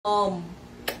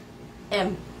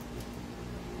em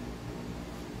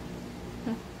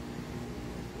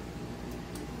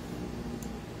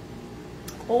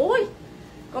ôi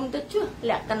công thức chưa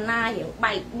lẹ cần na hiện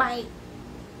bay bay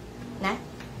nè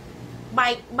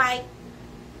bay bay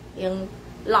hiện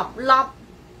lọp lọp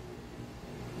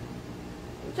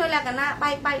cho là cần na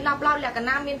bay bay lọp lọp là cần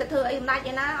na miền thừa em nay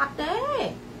cho na ọt thế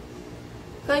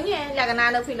cái như là cần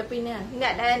na ở Philippines nè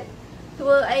nè đây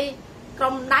thưa ấy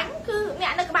cầm đánh cứ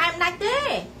mẹ nó cái bài em đánh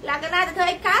thế là cái na thưa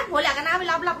ấy cá của là cái na bị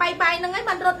lọp lọp bay bay nó ấy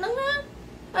bàn rột nó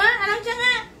anh đang chăng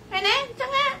á hay nè chăng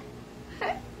á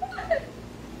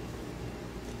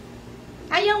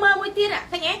ai dương mơ mũi tiên à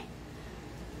Kheng nhé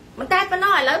mình ta phải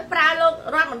nói là pra lô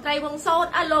rọt mình tây vùng sốt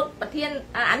à lô bát thiên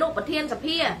nụ bát thiên sập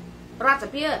hia rọt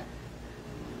sập hia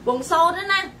vùng sốt đó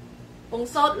nè vùng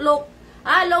sốt lục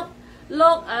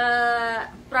lục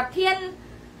bát thiên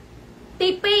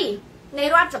tipi này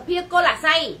rọt sập hia cô là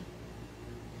say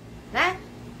nè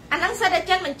anh đang say để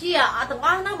chân mình chia ở tầng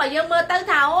đó nó bà dương mơ tới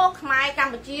thảo mai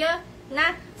Campuchia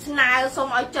nè nào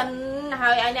xong ở chân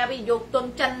hơi anh em bị dục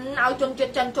tuần chân ao chân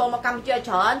chân cho mà cầm chơi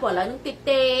chở của lại nước tít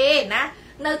tê nè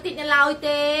nơi tít như lao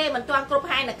tê mình toàn cướp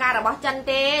hai là ca là bỏ chân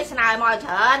tê nào mỏi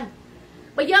chở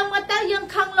bây giờ mới tới dương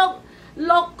khăn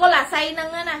lục cô là say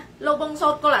nâng nè lục bông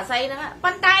sốt cô là say nâng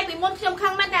bàn tay bị muốn khiêm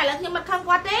khăn bên này là khiêm mặt khăn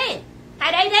qua tê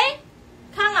hai đây đấy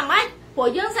khăn làm ấy của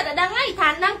dương sẽ đã đăng ấy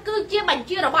thằng đang cứ chia bánh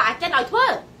chia rồi bỏ chân nói thua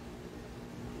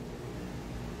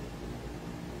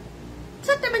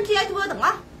rất là bên chia thua thằng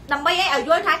á đằng bay ở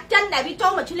dưới thắt chân đại vi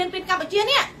cho mà chưa lên bên Campuchia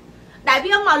nè đại vi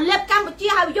ông mà lên Campuchia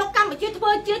hay vô Campuchia thua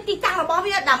chưa tí tăng là bao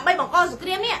nhiêu đằng bay bằng con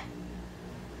script nè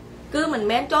cứ mình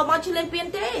men cho bao chưa lên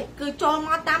bên thế cứ cho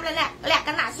mò tam lên lẹ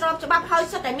cái nạ srom cho bắp hơi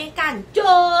sốt đại miền càn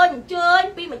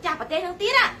chơi pi mà cha bà tê thằng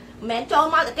tít á men cho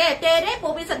mò cái tê đấy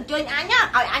phụ vi sần chơi anh nhá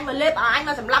ở anh mà lên ở anh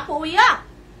mà sầm lấp phụ vi á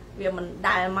vì mình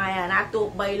đại mày à na tụ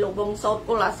bay lục bông sốt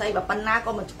cô là xây và panna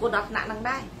con mình cô đặt nặng năng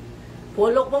đây của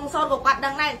lục bông sốt của quạt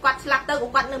đằng này quạt slap tơ của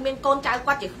quạt nơi miền côn trái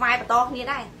quạt chỉ phai và to như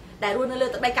đây đại luôn nơi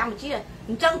tới đây Campuchia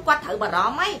chân quạt thử bà đó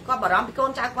mấy con bà đó bị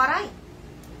côn trái qua đấy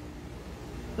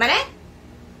mà đấy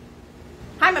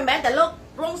hai mình bé tại lúc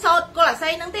bông sốt cô là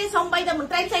xây nắng tê xong bây giờ mình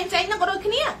tây xây nó có đôi khi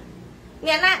nè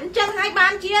nghe nè chân hai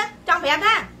ban chia trong bé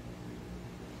ha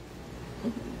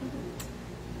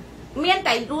miền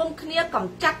tây luôn kia còn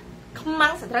chắc không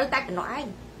mang sẽ rơi tay phải nói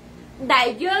anh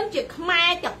đại dương chỉ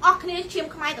khai chẳng óc kia chiêm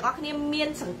khai chẳng óc kia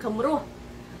miên sẵn khẩm rùa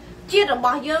chia rồi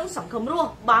bỏ dương sẵn khẩm rùa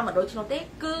ba mà đối cho nó tết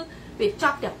cứ việc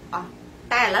chọc được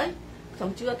ta lấy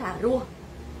xong chưa thả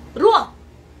rùa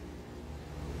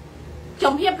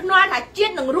chồng hiệp nói là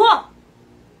chiết đừng rùa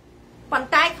còn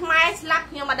tay khai slap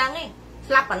nhưng mà đăng ấy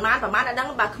slap bản má đã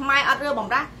đăng bà khai ớt rưa bỏng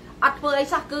ra ớt vừa ấy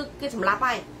sao cứ cái sầm lap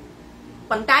ấy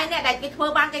còn tay nè đại cái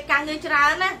thơ ban cái càng như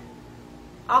ra nè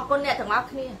con nè thằng óc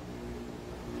kia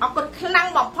con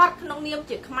khăn bỏng thoát không niêm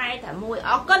chỉ khai thả mùi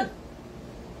con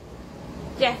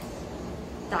chè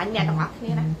tại nhà thằng óc kia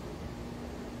nè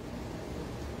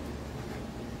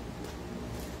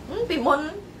vì muốn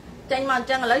tranh mà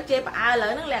chân lấy chê bà ai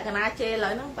lấy nó lẹ cái na chê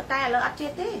lấy nó bà tay lấy ắt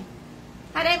chê thế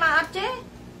hai đây mà ắt chê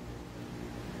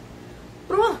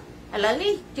rùa lấy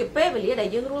đi chụp pê về lý đại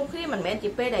dương luôn khi mình men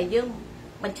chụp pê đại dương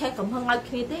mình chơi cầm hơn ai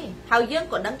kia thế hào dương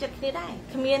còn đâm chân kia đây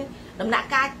khmiên đầm nạ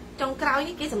ca trong cào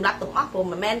những cái sầm lấp tụng óc của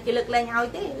mình men chỉ lực lên nhau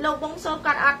thế lâu bông sốt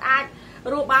cắt ai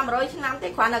rùa 300 năm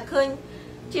thế khoản là khơi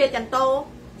chia chăn tô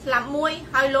làm muối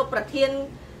hai lô bạc thiên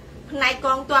này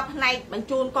con toạp này mình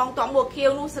chun con toạp một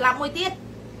khiêu nu làm muối tiết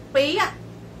phí à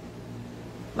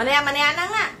mà nè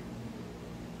nắng à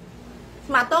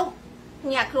mà tốt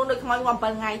nhạc luôn được không ai ngon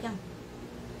bằng ngày chẳng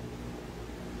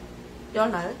cho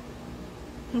nở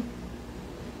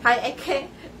hay ấy kê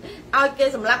ai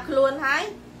kê sầm lấp luôn hái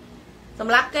sầm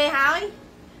lấp kê hái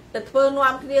từ phương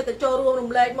noam kia từ cho ruộng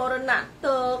đồng lên mô rần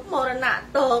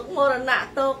nạ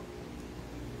tược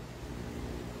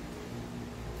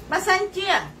bà xanh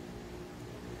chia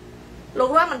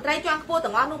lúc đó mình trai cho cô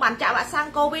từng ngon luôn bạn chào bạn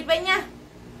sang Covid với nhá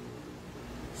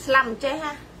làm chế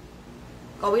ha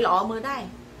có bị lọ mới đây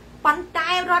bàn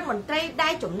tay ra mình trai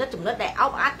đai chủng nứt để áo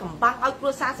át cầm băng áo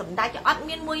cua xa sầm đai cho ớt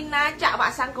miên mùi na chào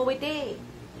bạn sang Covid đi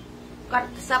còn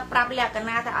sắp rap lẹ cái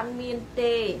na ta ăn miên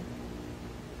tê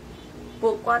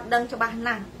bộ quạt đăng cho bạn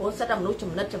nè phố sẽ làm núi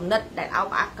chùm nứt để áo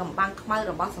bạc cầm băng không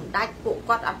rồi bó sầm đai bộ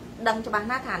quạt đăng cho bạn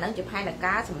nát thả nâng chụp hai là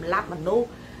cá sầm lap mình nu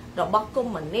rồi bó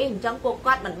cung mình nên trong bộ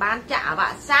quạt mình ban trả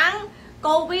bạn sáng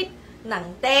Covid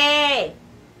nặng tê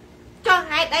cho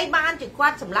hai đây ban chỉ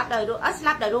quạt sầm lap đời đô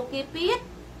lap đời đô kia biết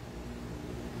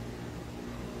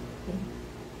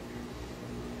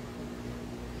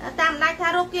tam này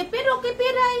thà đô kia biết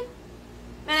đây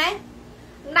này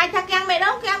này thà keng mày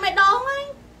đâu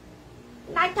ấy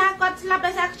đại tha con slap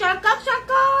đại sa cho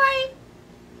coi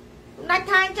đại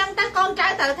tha chẳng ta con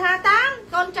trai tự tha tám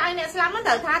con trai này slap nó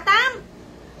tự tha tám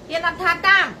hiện đặt tha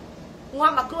tám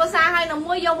ngoan mà cua xa hay là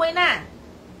mua vô mới nè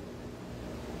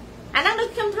anh đang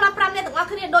đứng trong thua pram này tụi nó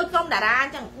khi đôi công đà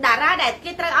ra để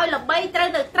cái trai ơi là bay trai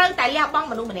được trai tại leo bong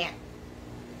mà đúng mà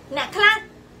nè khang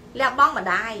leo bong mà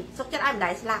đài sốc chất ai mà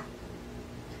đài slap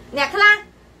nè khang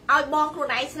ơi bong khuôn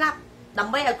ấy slap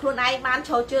đầm bay ở khuôn ấy ban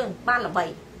cho trường ban là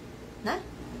bảy đó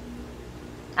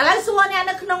anh lấy xua nha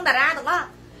nó không đà ra tụi nó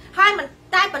hai mình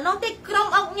tay mà nó tích trong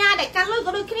ông nha để căn lối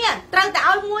của đôi kia trai tại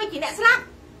ơi mua chỉ nè slap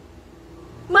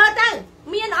mơ tới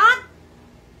miên ót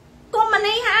con mình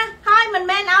đi hả thôi mình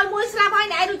men ơi mua slap hai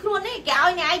này được luôn đấy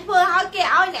kẹo này vừa thôi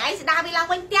kẹo này sẽ đào bị làm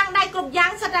quanh trang đây cùng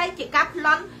giang sau đây chỉ cặp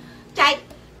lon chạy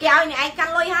kẹo này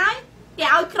căn lôi hái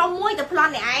kẹo không muối tập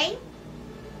lon này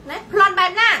đấy lon bài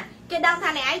na cái đăng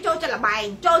thằng này cho là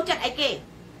bài cho chân ấy kì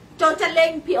cho chân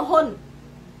lên phiểu hồn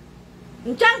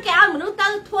chẳng kẹo mình nước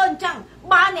tư thua chẳng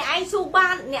ba này ai su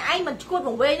ban này ai mình cuốn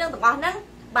vòng về nhưng tụi nó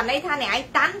bạn đây tha này ai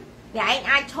tán này anh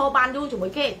ai cho ban du cho mấy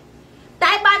kê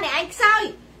tại ba này anh sao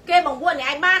kê bằng quân này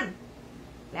anh ban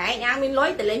này anh mình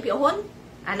lối từ lên phiểu hồn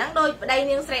nắng đôi đây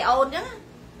niên xe ôn chứ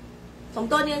sống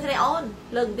tôi niên xe ôn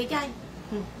lừng tí chay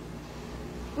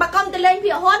bà con từ lên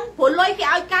phiểu hồn phủ lối cái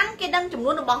áo cắn cái đâm chùm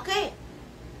luôn được bỏ kê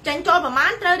tránh cho bà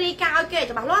mán trơ đi cao kê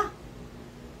cho bà lo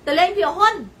từ lên phiểu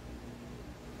hồn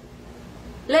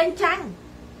lên tranh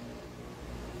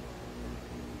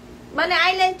bà này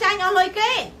ai lên tranh ở lối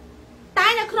kê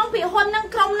tay nó không phiểu hồn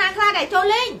nâng không nàng ra để cho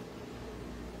lên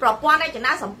ประปอนได้จะน่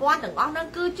าสมปอนถึงอ้อนั่น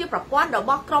คือชื่อประปอนเรา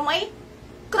บอกกรมไอ้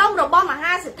กรมเราบอกมาห้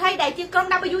าสิบไทยได้ชื่อกรม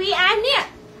WEI เนี่ย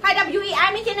ให้ WEI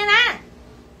ไม่ใช่นะ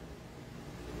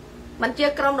มันชื่อ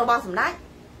กรมเราบอกสมได้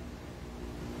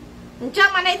จัง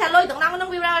มาในทะเลตรงนั้นมันต้อ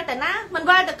งวิวแต่นะมัน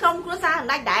ว่าแต่กรมครัวซา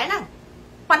ได้ได้นั่ง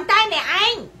ปั่นใต้เนี่ยไอ้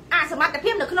สมัครแต่เพี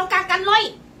ยบเดี๋ยวขนมกลางกันเลย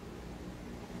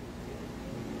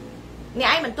เนี่ย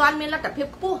ไอ้มันจวนมีแล้วแต่เพียบ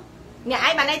ปุ๊เนี่ยไอ้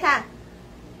มาในทาง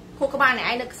คู่กับบ้านเนี่ยไ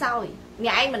อ้นึกเศร้า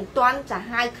nhà anh mình toán cả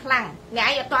hai khăn nhà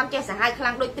anh toán cho cả hai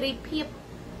khăn đôi tri phiếp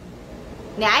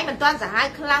nhà anh mình toán cả hai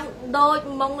khăn đôi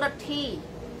mông rất thi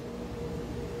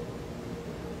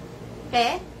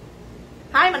thế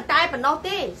hai mình tay mình đâu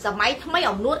thế giờ máy mấy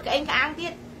ông nuốt cái anh cả ăn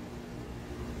tiết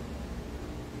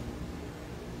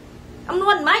ông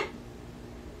nuốt mấy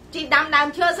chị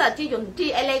đam chưa sợ chị dùng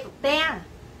chị ele cục te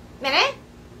mẹ đấy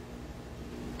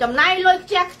chồng nay lôi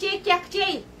chắc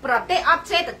chi prote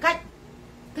offset từ cách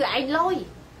คือไอ้ลอย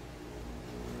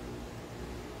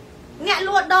เนี่ยล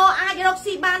วดดออาจะรก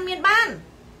ซีบานเมียนบ้าน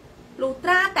ลูต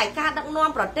ราแต่การดังนวม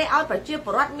ประเทศเอาประเทศป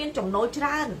รดเมียนจมโนชร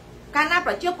าญการน่าป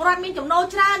ระเทศปรดเมียนจมโน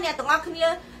ชราญเนี่ยต้องเอาขึ้น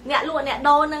เนี่ยลวดเนี่ยโด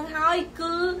นึงห้อยคื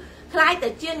อคล้ายแต่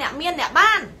เชียเนี่ยเมียนเนี่ยบ้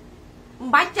าน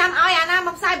ใบจำเอาอย่างน่าม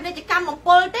าใส่เป็นกิจกรรมของโป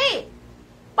ลตี้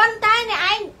ปั้นใจเนี่ยไ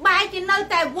อ้ใบจีนเลย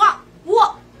แต่วัว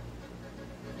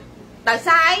แต่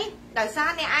ซ้ายเ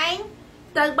นี่ยไอ้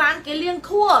từ bàn cái liên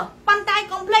khua bàn tay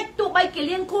complex tụ bay cái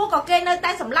liên khua có cái nơi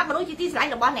tay sầm lấp mà nói chỉ tí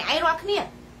là bọn này ai ra kia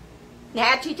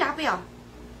nè chi cha phải không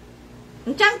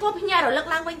chẳng có nhà rồi lực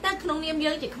lang quanh tay không niêm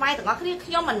dương chỉ khai tụi nó kia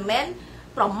khi mình men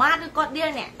promat con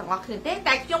điên nè tụi nó kia thế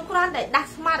tại trong con để đặt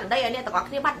smart ở đây này tụi nó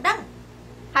kia bắt đăng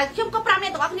hay trong có pram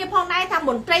này tụi nó kia phong này tham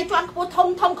một tray choan có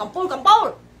thông cầm pol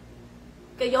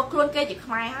cái vô luôn cái chỉ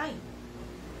khai hay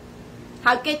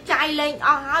hay cái chai lên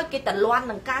hay cái tận loan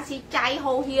đằng ca si chai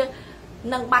hô hia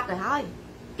nâng bát rồi thôi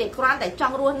cái con tại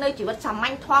trong luôn nơi chỉ vật sầm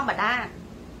anh thoa mà đa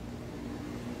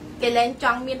cái lên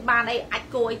trong miền ban đây ách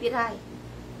cô ấy tiết hay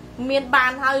miền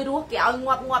ban hơi rúa cái ơi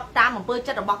ngoạp ta mà bơi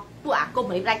chất là bọc tụi cô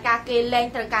mấy đại ca kê lên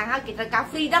trời ca hai cái trời ca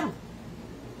freedom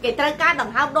cái trời ca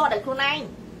đồng hao đo để con anh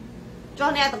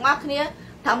cho nên tụi ngóc kia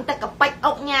thầm ta cặp bạch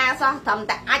ốc nhà sao thầm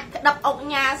ta ách đập ốc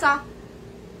nhà sao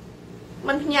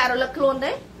mình nhà rồi lực luôn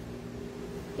đấy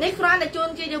nếu con này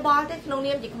chôn chưa bo thế nông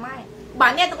niêm gì không ai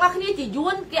bà nè tụi con kia chỉ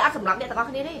yuan cái ăn sầm lắm nè tụi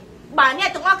con kia đi bà nè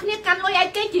tụi con kia căn lôi ai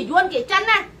cái chỉ yuan cái chân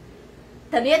nè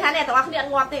thằng này tụi con kia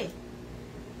ăn ngọt đi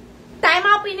tại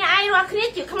mau pin này ai rồi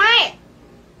kia chỉ không ai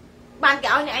bàn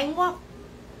kẹo này anh ngọt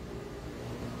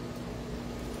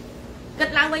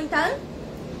cất lang bình tới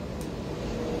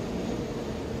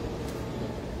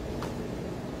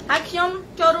haiខ្ញុំ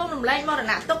ចូលរួមរំលែកមរ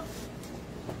ណទុក្ខ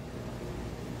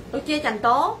ដូចជាចន្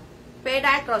ទោពេល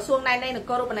ដែលក្រសួងណៃនៃន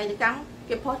គររូបនីយកម្ម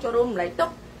គេផុសចូលរួមរំលែកទុ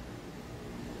ក្ខ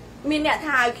មានអ្នក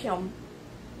ថាឲ្យខ្ញុំ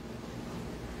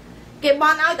គេប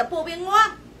ន់ឲ្យតែពួកវាងា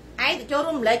ប់ឯងទៅចូល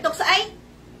រួមរំលែកទុក្ខស្អី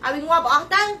ឲ្យវាងាប់អស់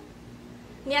ទៅ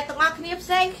អ្នកទាំងអស់គ្នាផ្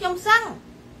សេងខ្ញុំសឹង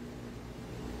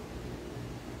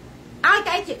ឲ្យ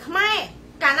តែជាខ្មែរ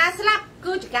កាលណាស្លាប់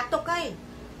គឺជាកាត់ទុក្ខឯង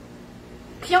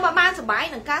ខ្ញុំមិនបានសប្បាយ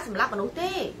នឹងការសម្លាប់មនុស្ស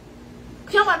ទេ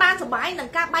ខ្ញុំអត់បានសប្បាយនឹង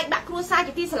ការបែកបាក់គ្រួសារ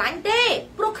ជាទីស្រឡាញ់ទេ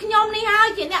ព្រោះខ្ញុំនេះហើយ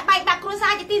ជាអ្នកបែកបាក់គ្រួសា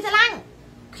រជាទីស្រឡាញ់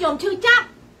ខ្ញុំឈឺចាប់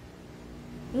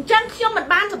អញ្ចឹងខ្ញុំមិន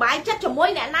បានសប្បាយចិត្តជាមួយ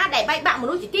អ្នកណាដែលបែកបាក់ម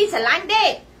នុស្សជាទីស្រឡាញ់ទេ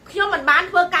ខ្ញុំមិនបាន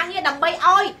ធ្វើការងារដើម្បី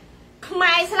ឲ្យខ្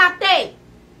មែរស្លាប់ទេ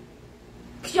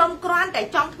ខ្ញុំគ្រាន់តែ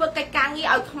ចង់ធ្វើកិច្ចការងារ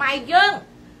ឲ្យខ្មែរយើង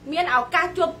មានឱកាស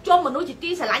ជួបជុំមនុស្សជាទី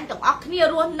ស្រឡាញ់ទាំងអស់គ្នា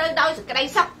រស់នៅដោយសេចក្តី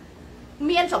សុខ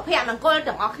មានសុភមង្គល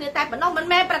ទាំងអស់គ្នាតែប៉ុណ្ណោះមិន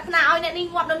មែនប្រាថ្នាឲ្យអ្នកនេះ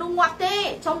ងាប់នៅនោះងាប់ទេ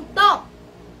សុំទោស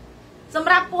សម្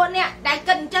រាប់ពួកអ្នកដែល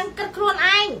គិតអញ្ចឹងគិតខ្លួន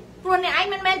ឯងព្រោះអ្នកឯង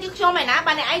មិនមែនជាខ្ញុំឯណា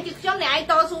បើអ្នកឯងជាខ្ញុំអ្នកឯង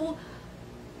តស៊ូ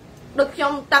ដូចខ្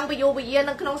ញុំតាំងពីយូរវិយា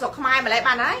នៅក្នុងស្រុកខ្មែរម្លេះ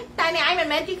បានហើយតែអ្នកឯងមិន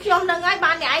មែនជាខ្ញុំនឹងហើយ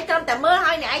បានអ្នកឯងត្រឹមតែមើល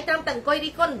ហើយអ្នកឯងត្រឹមតែអង្គុយ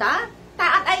រីគុណតាតែ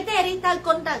អត់អីទេរីទៅ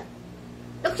គុណទៅ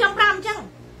ដូចខ្ញុំប្រាប់អញ្ចឹង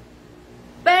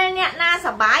ពេលអ្នកណាស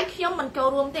ប្បាយខ្ញុំមិនចូល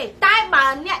រួមទេតែបើ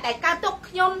អ្នកដែលកើតទុក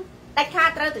ខ្ញុំតែខា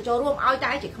ត្រូវទៅចូលរួមឲ្យ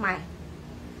តែជាខ្មែរ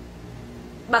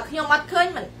បើខ្ញុំអត់ឃើញ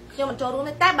មិនខ្ញុំមិនចូលរួម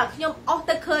ទេតែបើខ្ញុំអស់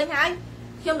ទៅឃើញហើយ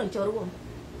ខ្ញុំនឹងចូលរួម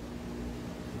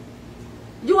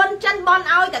យួនចិនបន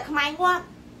ឲ្យតែខ្មែរងាប់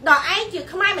ដល់ឯងជា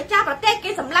ខ្មែរម្ចាស់ប្រទេសគេ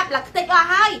សម្លាប់ឡើងខ្ទេចអស់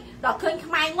ហើយដល់ឃើញ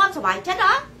ខ្មែរងាប់សុបាយចិត្ត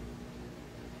ហ៎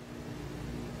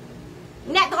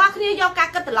អ្នកទាំងអស់គ្នាយកការ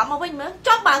គិតត្រឡប់មកវិញមើល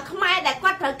ចុះបើខ្មែរដែល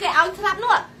គាត់ត្រូវគេឲ្យស្លាប់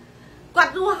នោះគា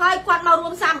ត់រស់ហើយគាត់មករួ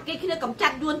មសាមគ្គីគ្នាកំចា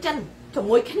ត់យួនចិនជា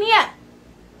មួយគ្នា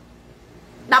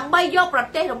ដើម្បីយកប្រ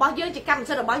ទេសរបស់យើងជាកម្ម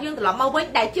សិទ្ធិរបស់យើងត្រឡប់មកវិញ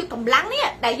ដែលជាកម្លាំងនេះ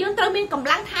ដែលយើងត្រូវមានកម្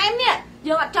លាំងថែមនេះ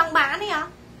យើងអត់ចង់បានទេហ៎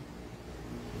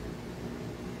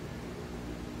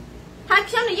ហើយ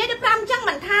ខ្ញុំនិយាយទៅ5អញ្ចឹង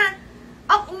មិនថា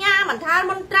អុកញ៉ាមិនថា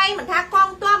មន្ត្រីមិនថាកង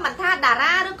ទ័ពមិនថាតា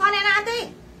រាឬក៏អ្នកណាទេ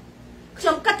ខ្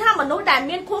ញុំគិតថាមនុស្សដែល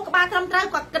មានខួរក្បាលត្រឹមត្រូវ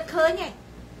គាត់គិតឃើញទេ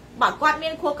បើគាត់មា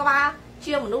នខួរក្បាល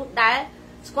ជាមនុស្សដែល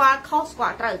ស្គាល់ខុសស្គា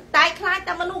ល់ត្រូវតែខ្លាច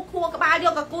តែមនុស្សខួរក្បាលយ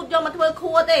កកកូតយកមកធ្វើ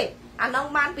ខួរទេអានោះ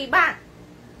បានពិបាក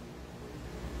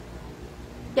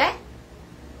ចេះ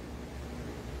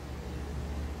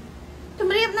ជំ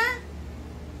រាបណា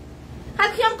ហើយ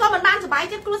ខ្ញុំក៏មិនបានសប្បាយ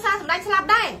ចិត្តគ្រួសារសម្ដេចស្លាប់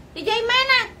ដែរនិយាយមែន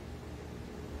ណា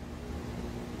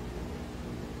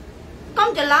កុំ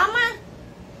ច្រឡំណា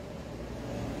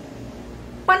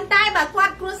ប៉ុន្តែបើគា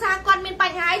ត់គ្រួសារគាត់មានប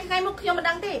ញ្ហាអីថ្ងៃមុខខ្ញុំមិន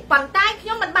ដឹងទេប៉ុន្តែខ្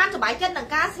ញុំមិនបានសប្បាយចិត្តនឹង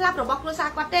ការស្លាប់របស់គ្រួសារ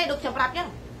គាត់ទេដូចខ្ញុំប្រាប់ចឹង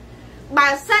បើ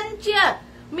សិនជា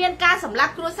មានការសម្លា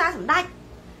ប់គ្រួសារសម្ដេច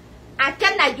អាចិ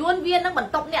នដែលយួនវានឹងប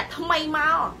ន្ទប់អ្នកថ្មីម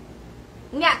ក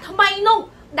អ្នកថ្មីនោះ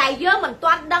ដែលយើងមិន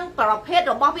ទាន់ដឹងប្រភេទ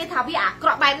របស់វាថាវាអាក្រ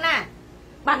ក់បែបណា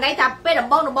បានន័យថាពេលដំ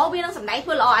បូងវានឹងសម្ដែងធ្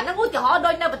វើល្អអាហ្នឹងឧទាហរណ៍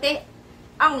ដូចនៅប្រទេស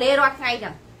អង់គ្លេសរាល់ថ្ងៃចឹ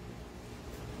ង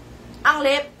អង់គ្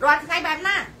លេសរាល់ថ្ងៃបែប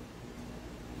ណា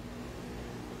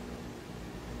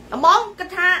ដំបូងគិត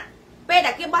ថាពេល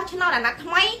ដែលគេបោះឆ្នោតអាណត្តិ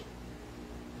ថ្មី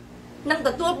នឹងទ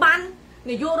ទួលបាន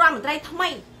នាយករដ្ឋមន្ត្រីថ្មី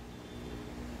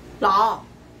ល្អ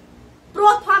ព្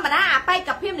រោះធម្មតាអបេក្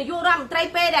ខភាពនាយករដ្ឋមន្ត្រី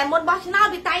ពេលដែលមុនបោះឆ្នោត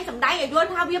វាតែងសម្ដែងឲ្យយល់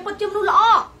ថាវាពិតជាមនុស្សល្អ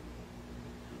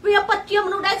វាពិតជាម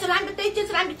នុស្សដែលស្រឡាញ់ប្រទេសជា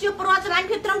ស្រឡាញ់ប្រជាពលរដ្ឋស្រឡាញ់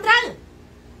ភាពត្រឹមត្រូវ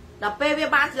ដល់ពេលវា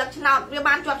បានស្លឹកឆ្នោតវា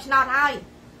បានជាប់ឆ្នោតហើយ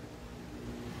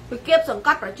វាគៀបសង្ក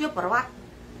ត់ប្រជាពលរដ្ឋ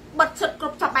បិទសិទ្ធិគ្រ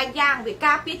ប់សពបែបយ៉ាងវា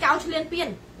ការពារចោលឈ្លានពាន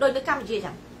ដោយនៅកម្ពុជា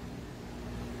ចឹង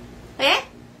ហេ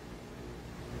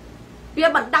វា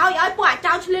បណ្ដោយឲ្យពួកអា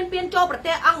ចោលឈ្លានពានចូលប្រ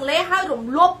ទេសអង់គ្លេសហើយរំ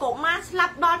លោភកុមារស្លា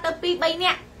ប់ដល់ទៅ2-3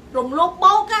នាក់រំលោភ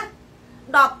បោក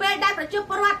ដល់ពេលដែលប្រជា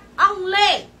ពលរដ្ឋអង់គ្លេ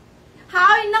សហើ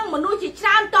យនឹងមនុស្សជាច្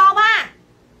រើនតវ៉ា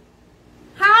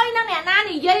ហើយនឹងអ្នកណា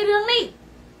និយាយរឿងនេះ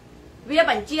វា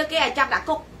បញ្ជាគេឲ្យចាប់ដាក់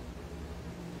គុក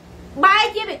បែរ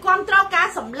ជាវាគ្រប់គ្រងការ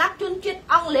សម្លាប់ជនជាតិ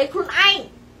អង់គ្លេសខ្លួនឯង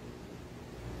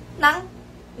ហ្នឹង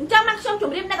អញ្ចឹងមកខ្ញុំជ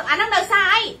ម្រាបអ្នកអាហ្នឹងនៅសារ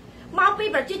អីមកពី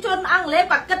ប្រជាជនអង់គ្លេស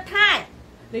គាត់គិតថា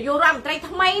នាយករដ្ឋមន្ត្រី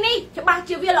ថ្មីនេះច្បាស់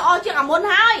ជាវាល្អជាងអាមុន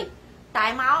ហើយតែ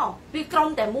មកវាក្រុម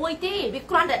តែមួយទេវា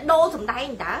គ្រាន់តែដូរសម្ដែង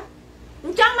តើអ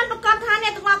ញ្ចឹងមិនប្រកាសថាអ្ន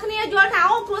កទាំងអស់គ្នាយល់ថា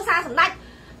អូគ្រួសារសម្ដេច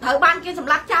ត្រូវបានគេស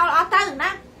ម្លាប់ចោលអស់ទៅណា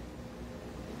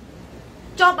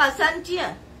ចុះបើសិនជា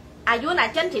អាយុណា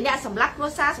ចិនជាអ្នកសម្លាប់គ្រួ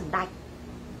សារសម្ដេច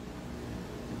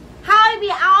ហើយ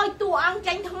វាឲ្យតួអង្គ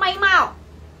ចេញថ្មីមក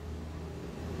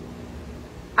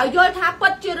ឲ្យយល់ថាពិ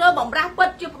តជារឿងបំរាស់ពិត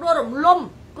ជាព្រោះរំលំ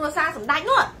គ្រួសារសម្ដេច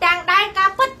នោះទាំងដែរការ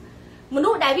ពិតមនុ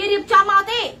ស្សដែលវារៀបចំមក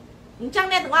ទេអញ្ចឹង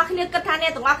អ្នកទាំងអស់គ្នាគិតថាអ្ន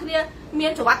កទាំងអស់គ្នាមា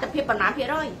នសុវត្ថិភាពប៉ុន្មានភាគ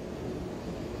រយ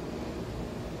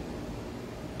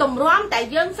ទម្រាំតែ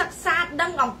យើងសិក្សាដឹ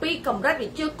ងអំពីកម្រិតវិ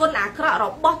ជ្ជាគុណអាក្រក់រ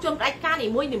បស់ជនផ្ដាច់ការនី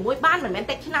មួយបានមិនមែន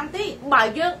តែឆ្នាំទេបើ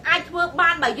យើងអាចធ្វើបា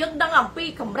នបើយើងដឹងអំពី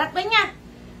កម្រិតវិញណា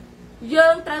យើ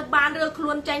ងត្រូវបានរើខ្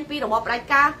លួនចេញពីរបបផ្ដាច់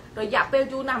ការរយៈពេល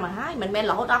យូរណាស់មកហើយមិនមែន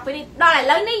រហូតដល់ពេលនេះដល់ឥ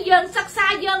ឡូវនេះយើងសិក្សា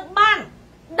យើងបាន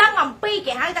ដឹងអំពី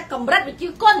គេហៅថាកម្រិតវិជ្ជា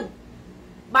គុណ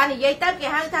បាននិយាយទៅគេ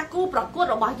ហៅថាគូប្រកួត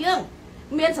របស់យើង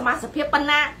មានសមាជិកភាពប៉ុណ្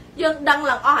ណាយើងដឹង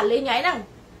ឡើងអស់អាលេងហើយហ្នឹង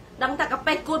ដឹងថាកា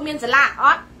ពេកគួតមានសាលាអ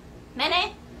ត់មែនទេ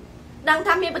ដឹង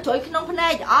ថាមានបច្ចុយក្នុងភ្នែ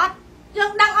កអត់យើ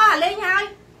ងដឹងអស់អាលេងហើយ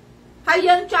ហើយ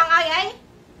យើងចង់ឲ្យអី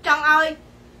ចង់ឲ្យ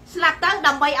ស្លាប់ទៅ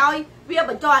ដើម្បីឲ្យវា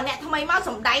បញ្ចុះអ្នកថ្មីមក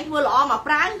សំដែងធ្វើល្អមក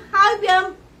ប្រាំងហើយវា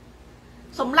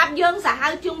សម្រាប់យើងសាហា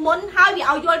វជាងមុនហើយវា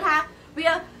ឲ្យយល់ថា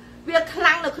វាខ្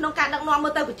លាំងនៅក្នុងការដឹកនាំមើ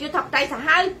លទៅប្រជាធិបតេយ្យសា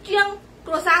ហាវជាង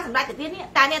គ្រួសារសម្ដេចតាទៀតនេះ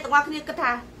តែអ្នកទាំងអស់គ្នាគិត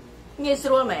ថាងាយស្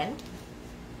រួលមែន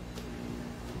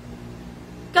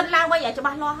គិតឡើងវិញឲ្យច្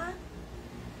បាស់លាស់ហ่า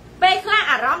ពេលខ្លះ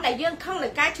អារម្មណ៍ដែលយើងខឹងនឹ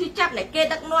ងការឈឺចាប់នៃគេ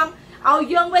ដឹកនាំឲ្យ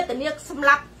យើងវេទនាស្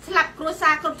លាប់គ្រួសា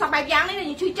រគ្រប់សពបែបយ៉ាងនេះយើ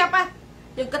ងឈឺចាប់ហ่ะ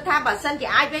យើងគិតថាបើសិនជា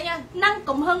អាចវិញហ្នឹង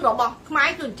កំហឹងរបស់ខ្មែរ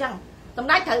គឺអញ្ចឹងសម្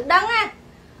ដេចត្រូវដឹងណា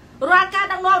រាល់ការ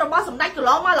ដឹកនាំរបស់សម្ដេចកន្ល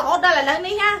ងមករហូតដល់ឥឡូវ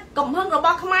នេះណាកំហឹងរប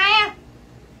ស់ខ្មែរ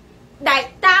ដែល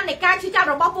តាមនៃការឈឺចាប់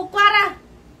របស់ពួកគាត់ណា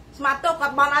ស្មាតទៅគា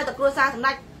ត់បន់ឲ្យតែគ្រួសារសម្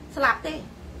ដេចស្លាប់ទេ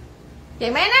ចេះ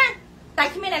មែនណាតែ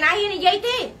គ្មានអ្នកណាហ៊ាននិយាយ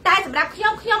ទេតែសម្រាប់ខ្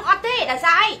ញុំអត់ទេដោយ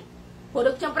សារអីព្រោះ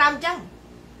ដូចខ្ញុំប្រាប់អញ្ចឹង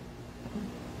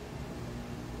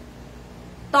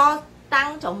តតាំង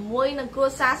ជាមួយនឹងគ្រួ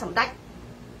សារសម្ដេច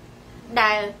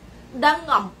ដែលដឹង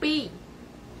អំពី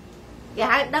គេ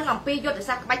ហៅដឹងអំពីយុទ្ធ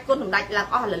សាស្ត្រក្បាច់គុណសម្ដេចឡើង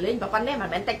អស់លលេងប៉ុណ្ណេះមិន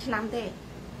មែនតិចឆ្នាំទេ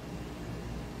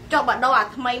ចុះបើដោអា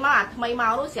ថ្មីមក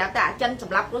នោះស្រាប់តែអាចិនស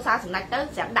ម្រាប់គ្រួសារសម្ដេចទៅ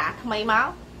ស្រាប់ដាក់អាថ្មីមក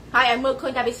ហើយឲ្យមើលឃើ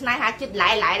ញថាវាស្នេហាចិត្តឡែ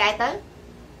ដែរទៅ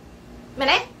មែ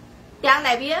នទេទាំង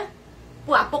ដែលវា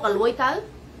ពួកអាពុកអលួយទៅ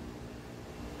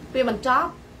វាមិនចប់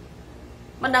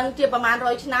មិនដឹងជាប្រហែល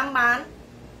100ឆ្នាំបាន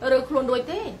ឬខ្លួនរួច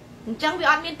ទេអញ្ចឹងវា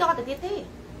អត់មានតទៅទៀតទេ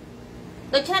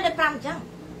ដូច្នេះដូច5អញ្ចឹង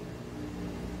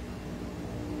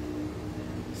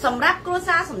សម្រាប់គ្រួ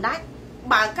សារសម្ដេច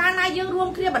បើកាលណាយើងរួម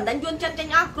គ្នាបណ្ដឹងយួនចិនចេញ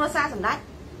អស់គ្រួសារសម្ដេច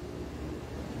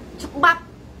ច្បាប់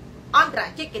អន្តរ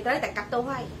ជាតិគេត្រូវតែកាត់ទោស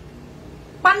ហើយ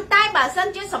ប៉ុន្តែបើសិន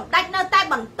ជាសម្ដេចនៅតែ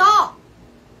បន្ត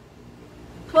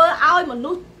ធ្វើឲ្យម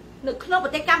នុស្សនៅក្នុងប្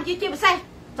រទេសកម្ពុជាជាពិសេស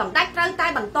សម្ដេចត្រូវតែ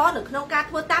បន្តនៅក្នុងការ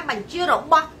ធ្វើតាមបញ្ជារ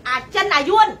បស់អាចិនអា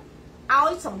យួនឲ្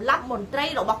យសម្លាប់មន្ត្រី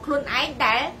របស់ខ្លួនឯង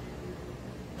ដែល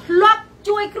ធ្លាប់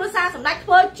ជួយគ្រួសារសម្ដេច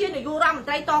ធ្វើជានាយករដ្ឋមន្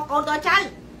ត្រីតកូនតចៅ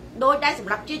ដោយដែលស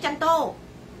ម្រាប់ជាចន្ទោ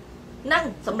នឹង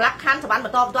សម្រាប់ខណ្ឌសវណ្ណប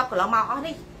ន្តបន្ទាប់កន្លងមកអស់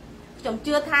នេះខ្ញុំ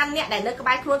ជឿថាអ្នកដែលនៅក្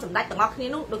បែរខ្លួនសម្ដេចទាំងអស់គ្នា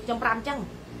នោះដូចខ្ញុំប្រាប់អញ្ចឹង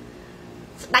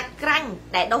ស្ដេចក្រាញ់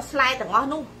ដែលដុសស្លែទាំងអស់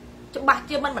នោះច្បាស់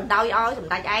ជាមិនបណ្ដោយឲ្យស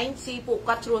ម្ដេចឯងស៊ីពួក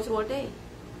គាត់ស្រួលទេ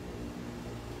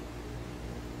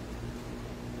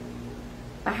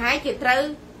ប្រហែលជាត្រូវ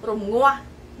រងាស់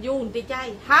យូរបន្តិច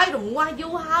ហើយរងាស់យូ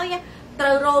រហើយត្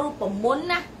រូវរករូបមន្ត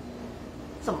ណា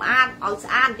សម្អាតឲ្យ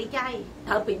ស្អាតបន្តិច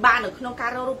ត្រូវពិបាកនៅក្នុងការ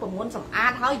រករូបមន្តសម្អា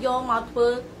តហើយយកមកធ្វើ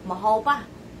ម្ហូប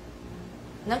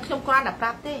ហ្នឹងខ្ញុំគ្រាន់តែប្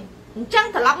រាប់ទេអញ្ចឹង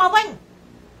ត្រឡប់មកវិញ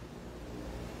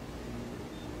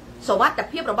សុវត្ថិ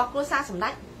ភាពរបស់គ្រួសារសម្ដេ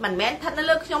ចមិនមែនស្ថិតនៅ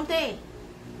លើខ្ញុំទេ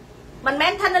មិនមែ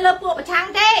នស្ថិតនៅលើពួកប្រឆាំង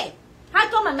ទេហើយ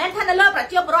ក៏មិនមែនស្ថិតនៅលើប្រ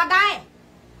ជាពលរដ្ឋដែរ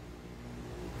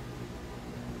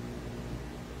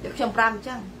ដូចខ្ញុំប្រាប់អញ្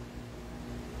ចឹង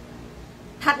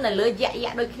ស្ថិតនៅលើ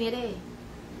យៈដូចគ្នាទេ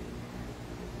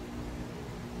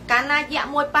កាលណាយៈ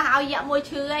មួយប៉ះឲ្យយៈមួយ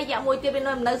ឈឺហើយយៈមួយទៀតវា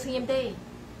នៅស្ងៀមទេ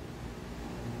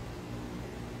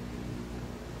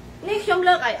នេះខ្ញុំ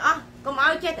លើកឲ្យអស់កុំឲ្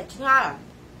យចេះតែឆ្ងល់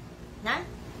ណា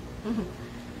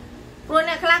ព្រោះ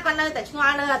អ្នកខ្លះគាត់នៅតែឆ្ង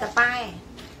ល់នៅតែប៉ែ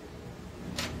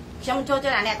ខ្ញុំចូលចិ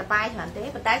ត្តអាអ្នកតប៉ែច្រើនទេ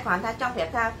ប៉ុន្តែគ្រាន់តែចង់ប្រា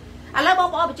ប់ថាឥឡូវបង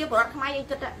ប្អូនប្រជាពលរដ្ឋខ្មែរយើង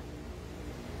គិត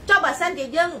ចុះបើសិនជា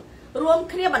យើងរួម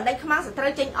គ្នាបណ្ដេញខ្មាំងសត្រូ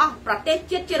វចេញអស់ប្រទេស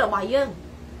ជាតិជារបស់យើង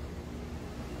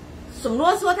សំណួ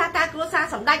រសួរថាតើគ្រួសារ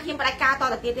សម្ដេចហ៊ានបដិការត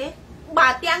ទៅទៀតទេបើ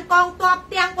ទាំងកងទ័ព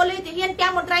ទាំងប៉ូលីសទាហានទាំ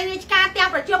ងមន្ត្រីរាជការទាំង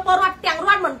ប្រជាពលរដ្ឋទាំងរ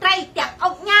ដ្ឋមន្ត្រីទាំងអ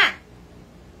ង្គការ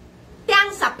ទាំង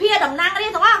សភាតំណាងរា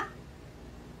ស្ត្រទាំងអស់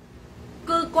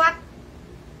គឺគាត់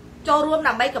ចូលរួម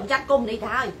ដើម្បីកម្ចាត់កុម្មុយនីសទៅ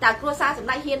ហើយតើគ្រួសារសម្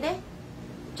ដេចហ៊ានទេ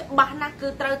ច្បាស់ណាស់គឺ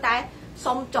ត្រូវតែ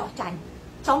សុំចោះចាញ់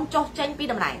សុំចោះចេញពី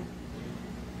តំណែង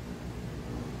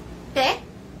ទេ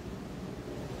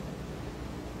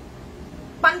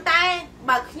ប៉ុន្តែ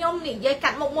បើខ្ញុំនិយាយកា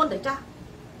ត់មុខមុនទៅចាស់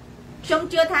ខ្ញុំ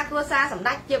ជឿថាគ្រួសារសម្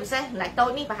ដេចជាពិសេសម្ដេចតូច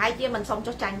នេះប្រហែលជាមិនសុំ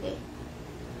ចោះចាញ់ទេ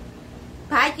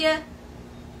ប្រហែលជា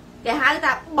គេហៅ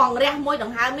ថាបងរះមួយដ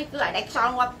ង្ហើមនេះគឺឲ្យដៃខ្យ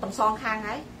ល់ងាប់ទាំងសងខាង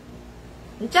ហើយ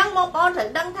អញ្ចឹងបងប្អូនត្រូវ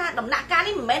ដឹងថាដំណាក់កាល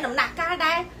នេះមិនមែនដំណាក់កាល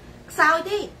ដែលខ្សោយ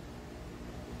ទេ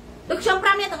ដូចខ្ញុំប្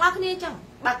រាប់អ្នកទាំងអស់គ្នាអញ្ចឹង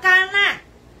បើកាលណា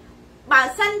បើ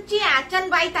សិនជាអាចិន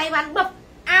វាយតៃវ៉ាន់បឹប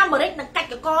អាមេរិកនឹងកាច់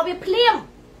កកវាភ្លាម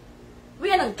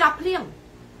វានឹងចប់ភ្លាម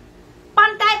ប៉ុ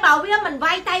ន្តែបើវាមិន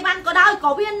វាយតៃវ៉ាន់ក៏ដោយក៏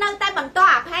វានៅតែបន្ត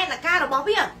អផែនការរបស់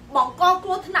វាបង្កគ្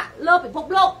រោះថ្នាក់លើពិភព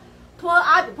លោកធ្វើ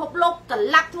ឲ្យពិភពលោកកន្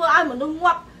លាក់ធ្វើឲ្យមនុស្ស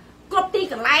ងាប់គ្រប់ទី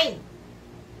កន្លែង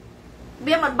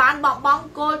វាមិនបានបោះបង់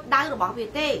គោលដៅរបស់វា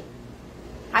ទេ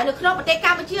ហើយនៅក្នុងប្រទេសក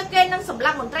ម្ពុជាគេនឹងសម្លា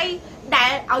ប់មន្ត្រីដែ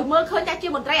លឲ្យមើលឃើញថាជា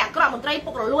មន្ត្រីអាក្រក់មន្ត្រី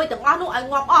ពុករលួយទាំងអស់នោះឲ្យ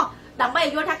ងាប់អស់ដើម្បីឲ្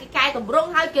យយល់ថាគេកែតម្រង់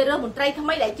ហើយគេរើសមន្ត្រីថ្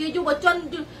មីដែលជាយុវជន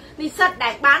និស្សិតដែ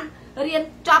លបានរៀន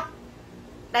ចប់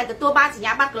แต่ตัวบ้านสัญญ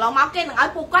าบัตรกลองเมาเก่งหนังเอา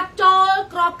ปูกัดโจ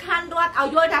กรอบคันรอดเอา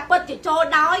โยยทับเปิดจิโจ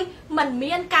ดอยมันเ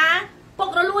มียนกาพวก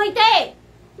เราลุยเต้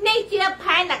นี่เจี๊ยบแพ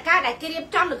นหนักกาได้เกลียบ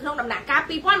จ้อมหรือขนมดำหนักกา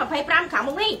ปีป้อนมาไพ่ปรามขา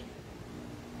มุงนี่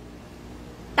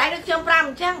แต่เรื่องเชื่อมปราม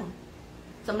จัง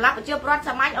สำหรับเชื่อมรอดส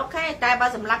มัยโอเคแต่บา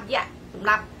สำหรับยะสำห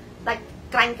รับแต่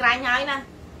ไกลไกลง่ายนะ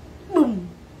บุ้ม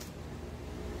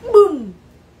บุ้ม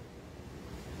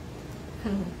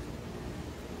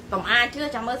tổng ai chưa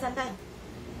chẳng mơ sẵn đây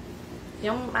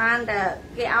chúng ăn để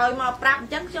cái ơi mà prap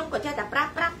chắc chúng có chơi tập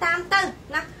prap tam tư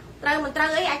nè trời mình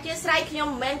trời ấy ai chơi say khi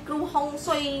nhưng men cru hông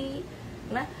suy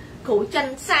nè khủ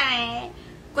chân xài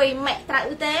quỳ mẹ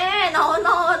trời thế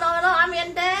nó ăn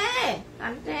miên thế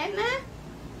ăn thế nè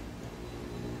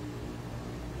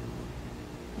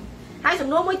hai sủng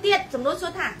nô môi tiết sủng nô số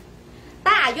thả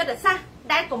ta ở vô được xa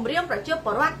đây cùng riêng rồi chưa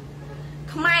bỏ loạt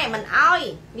không ai mình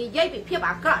ơi vì dây bị phía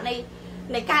bảo cọ này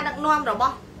ในการดักนวมหรอบ่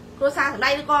ครูซาถึงได้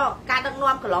ก็การดักนว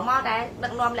มก็หล่อมอได้ดั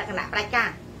กนวมแหละขนาดรายการ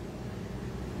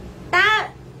ตา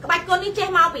กระบายคนนี้เจ๊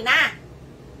เมาปีน่า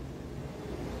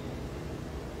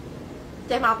เ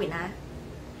จ๊เมาปีน่า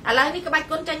อะไรนี่กระบาย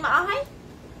คนเจ๊มาเอาให้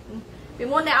ปี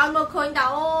มวนเนี่ยเอาเมื่อคืนเดา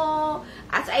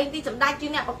อาจจะเองที่สำได้จี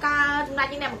เนี่ยปากกาสำได้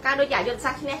จีเนี่ยปากกาโดยใหญ่ยนต์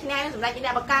ซักเนี่ยสำได้จีเ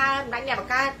นี่ยปากกาสำได้เนี่ยปาก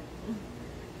กา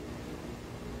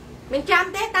mình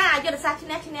chăm thế taยนต์ซักเ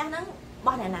นี่ยนั้น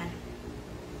บ่ไหนน่ะ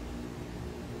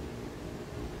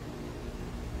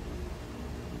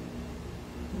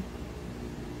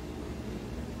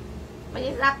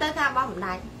mìnhรับtới ca bom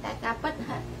lại tại ca bứt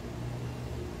hết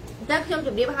tới khi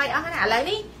chuẩn bị hai ở cái nào lấy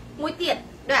đi mũi tiền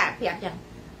đã phèo chẳng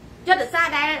cho được xa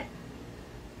đây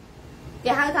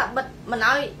cái hai thằng bứt mình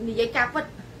nói như vậy ca bứt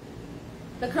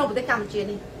nó không tới cầm chuyện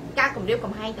đi ca cùng điêu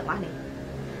cầm hai thằng bạn này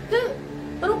cứ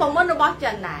lúc bóng môn nó bó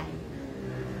chân này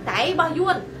tại bao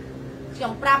vuông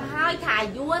chồng pram hai thài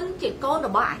vuông chỉ con nó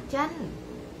bó chân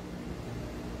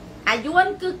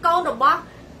vuông cứ con nó bó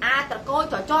ตะโกน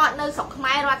จ่อๆnơi sọc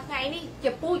mai rồi ngày đi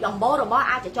chụp pui dòng bố rồi bó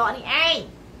จ่อđi ai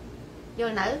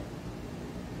rồi nữ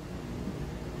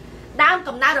đau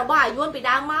cầm đau rồi bó vuông bị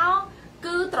đau máu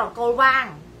cứ trò cồn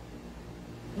vàng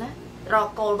trò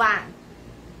cồn vàng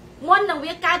muốn đồng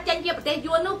viết ca chân kia bật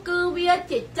vuông nó cứ viết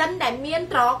chỉ chân đại miên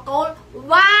trò cồn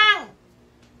vàng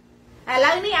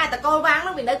lấy ní tะcồn vàng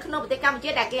nó bị nơi không bật cam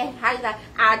chia đại kia hay là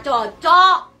trò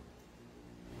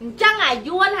chẳng ai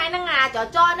vuông hay năng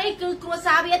cho đấy cứ cua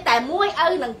sa bia tại muối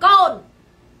ơi nằng con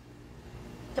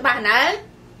cho bạn nữa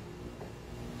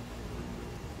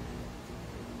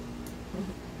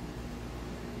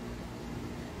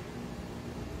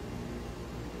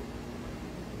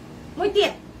muối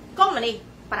tiền con mình đi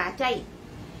bà chay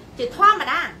chỉ thoa mà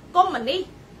đa con mình đi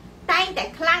tay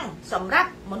tại khăn sầm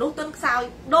rắp mà nút tuân sao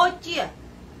đôi chia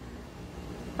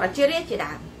và chia riết chỉ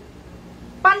đàn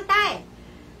pan tay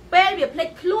bên việc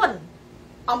lịch luôn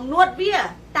ông nuốt bia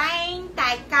tay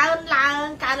tại cao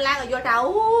lang ở vô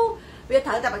đầu bia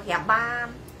thở ta phải hẹp ba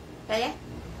thế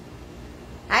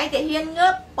hãy thể hiện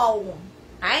ngớp bầu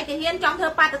hãy thể hiện trong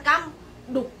thơ ba tự cam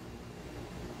đục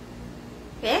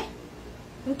thế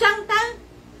trăng ta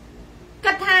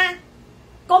cắt ha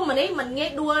con mình ấy mình nghe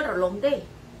đua rồi lộn đi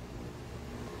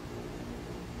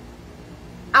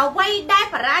เอาไว้ได้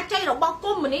ปราใจเราบอก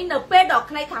กุ้มมันนี้เนเป้ดอก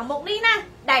ในถังหมกนี้นะ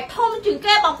ได้ท่มถึงแ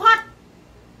ก้บอกพอด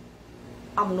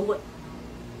อมน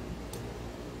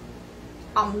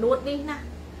วดนี่นะ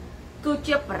คือเ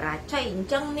จ็บปราใจ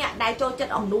จังเนี่ยได้โจจัด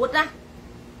อมนวดนะ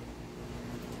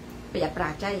เปียปรา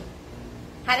ใจ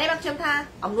ให้ได้บักเชื่อมท่า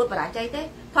อมนวดปราใจเต้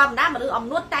ความได้มาดูอม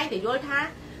นวดใจแต่โยนท่า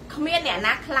ขมิ้นเนี่ยน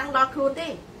ะคลังดอครูเต้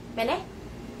เป็นไง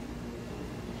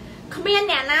ขมิ้น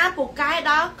เนี่ยนะปลูกกาย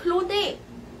ดอครูเต้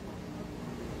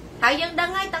หายยังดัง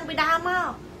ไงตั้งไปดาวมา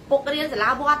ปกเรียนเสร็จแล้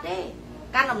วบอดเด้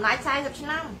การหน่อมน้อยใส่กับ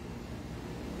ชั้น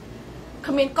ข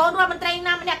มิ้นโกนว่ามันเตรง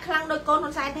น้ำเนี่ยคลังโดยโกนค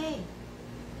นใส่เด้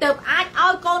เติบอาจเอา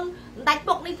โกนได้ป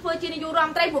กนี่เพื่อจีนยูรอม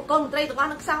เตรงผูกโกนเตรงตัวก้อน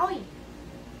นักซอย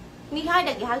นี่ให้เ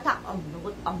ด็กให้ถักอมน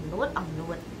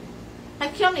วดให้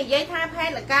เชื่อมในเย้ท่าแพ้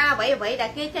ละกาไว้ได้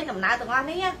เกี้ยเช่นหน่อมน้อยตัวก้อน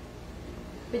นี้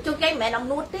เป็นจุกใจแม่อม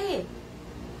นวดเด้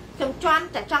จงจวน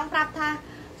จะจ้องปราบท่า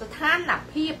สถานหนัก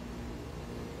พีบ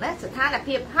และสุดท้ายlà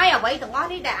phiệp hay ở vậy thằng con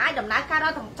đi để ai đầm nát ca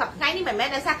đó thằng sập ngay đi mẹ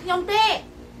đã sạc nhông tê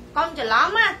con chờ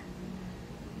lắm á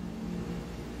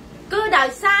cứ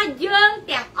đời xa dương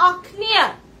tiếng ọc nia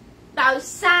đời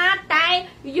xa tay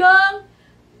dương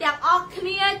tiếng ọc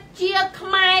nia chia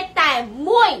khai tại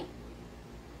mũi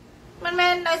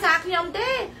mình đời xa nhông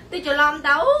tê tôi chờ làm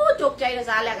đấu chuột chạy là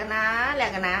xa lẹ cái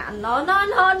ná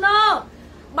nó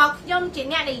bọc nhông chỉ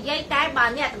nghe này dây tay bà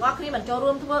nhẹ thằng ọc nia mình cho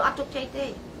luôn thôi ọc chuột chạy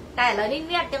têแต่เลยนี่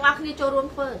เนี่ยจังหวะคืนโจรวม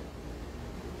เฟอร์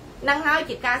นั่งห้าว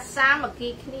จิตการซ้ำเมื่อ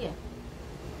กี้นี่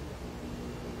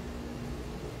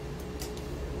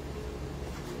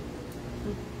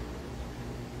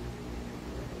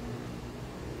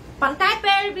ប៉ុន្តែ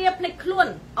ពេលវាភ្លេចខ្លួន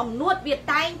អំនួតវា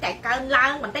តែងតែកើនឡើ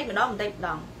ងបន្តិចម្ដ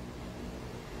ង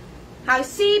ហើយ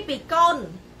ស៊ីពីកូន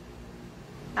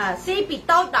ស៊ីពី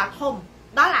តូចដល់ធំ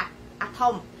ដល់អា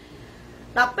ធំ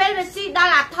ដល់ពេលវាស៊ីដ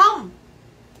ល់អាធំ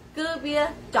គឺវា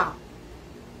ចប់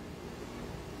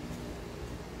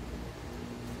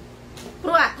ព្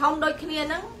រោះអាធំដូចគ្នា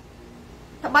ហ្នឹង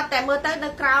ត្បិតតែមើលទៅនៅ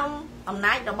ក្រោមអំ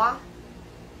ណាចរបស់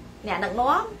អ្នកដឹក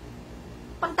នាំ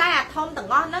ប៉ុន្តែអាធំទាំង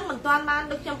អស់ហ្នឹងមិនទាន់បាន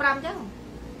ដូចខ្ញុំប្រាប់អញ្ចឹង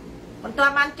មិនទា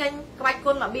ន់បានចេញក្បាច់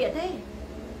គុណមកបៀកទេ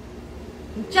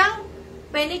អញ្ចឹង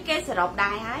ពេលនេះគេសរុប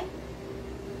ដែរ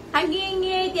ហើយ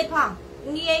ងាយទៀតផង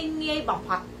ងាយបំ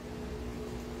ផុត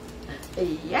អី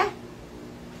យ៉ា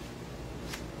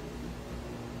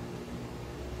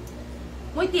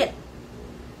មួយទៀត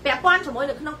ពាក់ព័ន្ធជាមួយ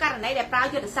នៅក្នុងករណីដែលប្រើ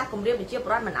យុទ្ធសាស្ត្រគម្រាមប្រជាពល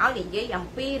រដ្ឋមិនឲ្យនិយាយអំ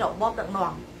ពីរបបដឹក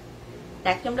នាំ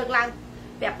តែខ្ញុំលើកឡើង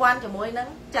ពាក់ព័ន្ធជាមួយនឹង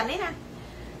ចិននេះណា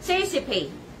CCP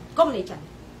កុម្មុយនីចិន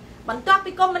បន្ទាប់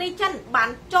ពីកុម្មុយនីចិនបាន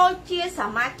ចូលជាស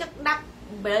មាជិក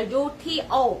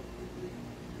WTO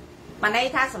បានន័យ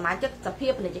ថាសមាជិកសភា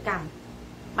ពាណិជ្ជកម្ម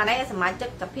បានន័យសមាជិក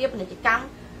សភាពាណិជ្ជកម្ម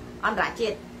អន្តរជា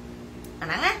តិអា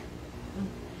ហ្នឹងណា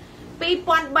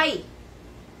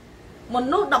2003ម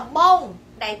នុស្សដំបង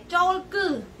ដែលចូលគឺ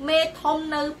មេធំ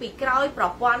នៅពីក្រោយប្រ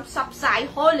ព័ន្ធផ្សព្វផ្សាយ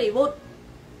Hollywood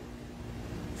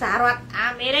សហរដ្ឋអា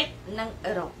មេរិកនិង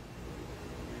អឺរ៉ុប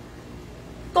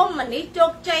កុម្មុយនីជោ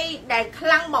គជ័យដែលខ្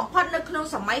លាំងបំផុតនៅក្នុង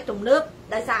សម័យទំនើប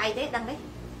ដោយសារអីទេដឹងទេ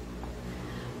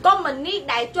កុម្មុយនី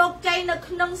ដែលជោគជ័យនៅ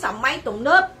ក្នុងសម័យទំ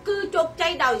នើបគឺជោគជ័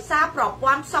យដោយសារប្រ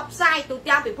ព័ន្ធផ្សព្វផ្សាយទូ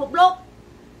ទាំងពិភពលោក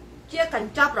ជាក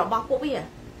ញ្ចប់របស់ពួកវា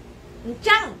អញ្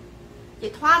ចឹងជា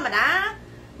ធម្មតា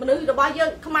មនុស្សរបស់យើ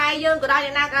ងខ្មែរយើងក៏ដោយ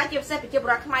ណាក៏ដោយជាពិសេសប្រជាពល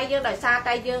រដ្ឋខ្មែរយើងដោយសារ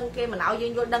តែយើងគេមិនឲ្យយើ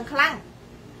ងយល់ដឹងខ្លាំង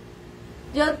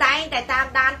យើងតែងតែតាម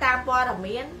ដានតាមព័ត៌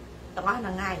មានទាំងអស់ហ្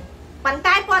នឹងហើយប៉ុន្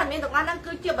តែព័ត៌មានទាំងអស់ហ្នឹង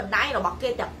គឺជាបណ្ដាញរបស់គេ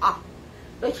ទាំងអស់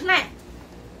ដូច្នេះ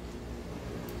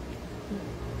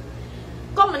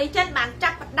កុម្មុយនីចិនបានចា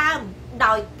ប់ផ្ដើម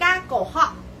ដោយការកុហក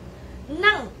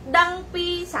និងដឹងពី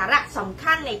សារៈសំ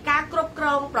ខាន់នៃការគ្រប់គ្រ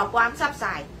ងប្រព័ន្ធផ្សព្វផ្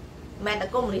សាយមិនតែ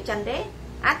កុម្មុយនីចិនទេ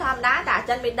អាធម្មតាតែ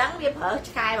ចិនមិនដឹងវាប្រើ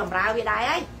ឆ្កែបំរើវាដែរ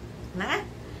ហើយហ្នឹងណា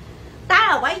តើ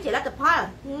អ្វីជាលទ្ធផល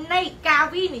នៃការ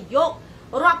វិនិយោគ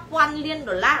រាប់ពាន់លាន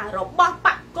ដុល្លាររបស់ប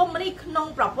កកុម្មុយនីក្នុង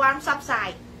ប្រព័ន្ធផ្សព្វផ្សាយ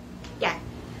ចា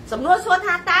សំណួរសួរ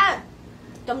ថាតើ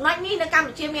ចំណុចនេះនៅកម្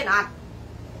ពុជាមានអត់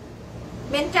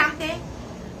មានចាំទេ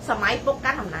សម័យពុក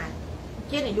កាន់អំណាច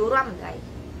ជានាយករដ្ឋមន្ត្រី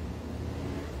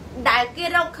ដែលគេ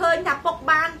រកឃើញថាពុក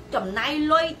បានចំណាយ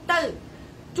លុយទៅ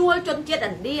ជួលជនជាតិ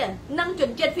ឥណ្ឌានិងជន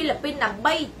ជាតិហ្វីលីពីនដើម្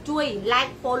បីជួយ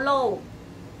like follow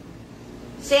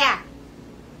share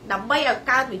ដើម្បីឲ្យ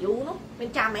កើន view នោះមាន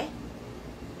ចាំទេ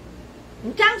អ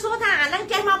ញ្ចឹងសួរថាអាហ្នឹង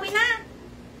ចេះមកពីណា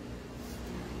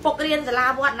ពុករៀនសាលា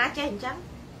វត្តណាចេះអញ្ចឹង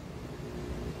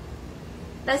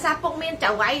ដោយសារពុកមានចៅ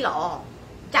វាយល្អ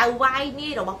ចៅវាយ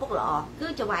នេះរបស់ពុកល្អគឺ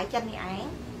ចៅវាយចិននេះឯង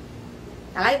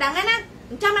ឥឡូវដឹងហើយណា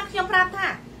អញ្ចឹងមកខ្ញុំប្រាប់ថា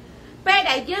ពេល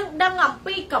ដែលយើងដឹងអំ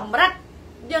ពីកម្រិត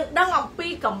យើងដឹងអំពី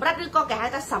កម្រិតឬក៏គេហៅ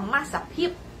ថាសមាសភាព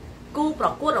គូប្រ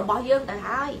កួតរបស់យើងទៅ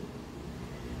ហើយ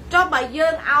ចុះបើយើ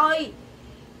ងឲ្យ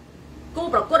គូ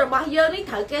ប្រកួតរបស់យើងនេះ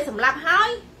ត្រូវគេសម្លាប់ហើយ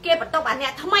គេបន្ទប់អាអ្ន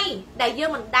កថ្មីដែលយើង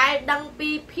មិនដែលដឹងពី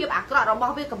ភាពអាក្រក់រប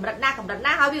ស់វាកម្រិតណា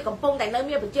ហើយវាកំពុងតែនៅ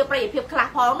មានប្រជាប្រិយភាពខ្លះ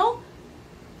ផងនោះ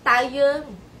តើយើង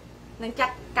នឹងចា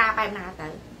ត់ការបែបណាទៅ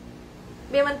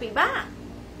វាមិនពិបាក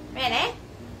មែនទេ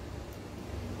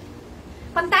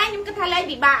ប៉ុន្តែខ្ញុំគិតថាលែង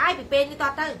ពិបាកហើយពីពេលនេះត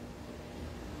ទៅ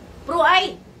ព្រោះអី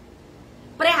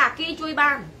ព្រះអាគីជួយ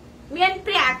បានមាន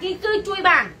ព្រះអាគីគឺជួយ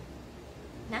បាន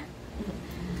ណា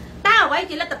តើអ្វី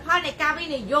ជាលទ្ធផលនៃការវិ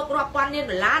និយោគរាប់ពាន់លាន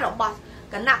ដុល្លាររបស់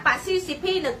គណៈបក CCP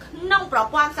នៅក្នុងប្រ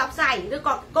ព័ន្ធផ្សព្វផ្សាយឬ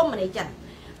ក៏កុម្មុយនីចិន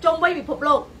ជុំវិញពិភព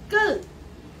លោកគឺ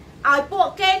ឲ្យពួក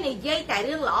គេនិយាយតែ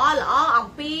រឿងល្អអំ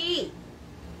ពី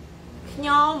ខ្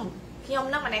ញុំ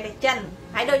នឹងមិនដែលចិន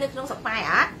ហើយដូចនៅក្នុងសព្វ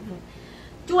អត់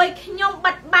ជួយខ្ញុំ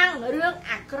បិទបាំងរឿង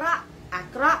អាក្រ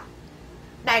ក់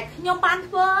ដែលខ្ញុំបាន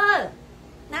ធ្វើ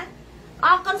ណាអ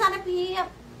រគុណសន្តិភាព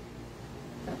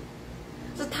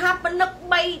ស្ថាបនិក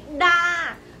បៃតា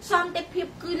សន្តិភាព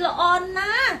គឺល្អ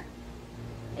ណាស់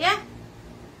យ៉ា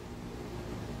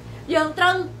យើងត្រូ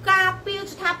វការពារ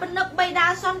ស្ថាបនិកបៃតា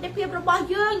សន្តិភាពរបស់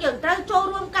យើងត្រូវចូល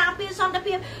រួមការពារសន្តិ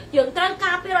ភាពយើងត្រូវ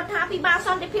ការពាររដ្ឋាភិបាលស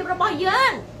ន្តិភាពរបស់យើ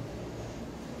ង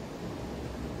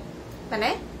បែរ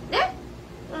ណា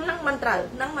នឹងមិនត្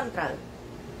រូវ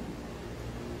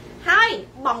ហើយ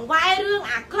បង្វែររឿង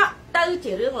អាក្រក់ទៅ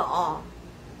ជារឿងល្អ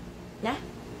ណា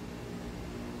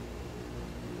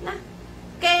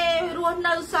គេរស់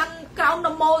នៅក្រោម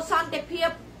ដំណោសន្តិភាព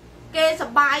គេស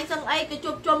ប្បាយសឹងអីគេ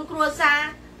ជួបជុំគ្រួសារ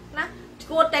ណា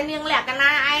ឈួតតែនាងលក្ខណៈ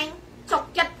ឯង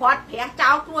sọc chất phọt phẻ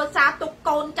cháu cua xa tục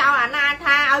côn cháu à na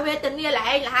tha ở về tình yêu là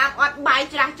hay là ham ọt bài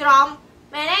chả tròn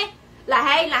mẹ đấy là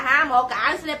hay là ham một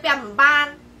cả sẽ bèm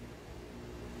ban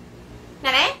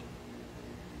nè đấy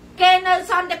kê nơi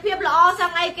son để phiếp lọ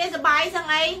sang ấy kê sẽ bài sang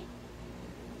ấy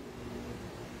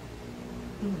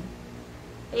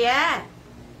yeah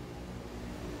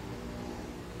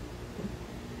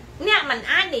nè mình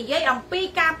ai để dây ông pi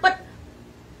ca bích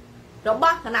rồi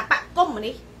bó thằng nào bạn cung mà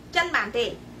đi chân bản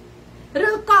thì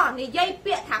rư còn thì dây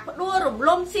bịa thạc đua rùm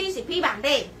lôm xì xì phi bản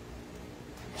thì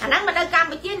khả năng mình đang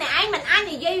Campuchia này ai mình ai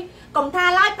thì dây cổng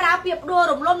tha lái prao bịa đua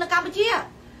rùm lôm ở Campuchia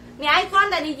này ai con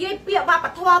là thì dây bịa vào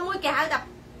bạch thoa mũi kẻ hai gặp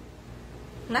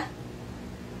nè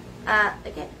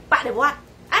bạn để quát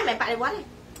ai mày bạn để quát đi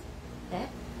đấy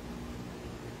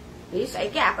thì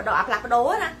xảy cái ạp đỏ ạp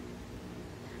đố nè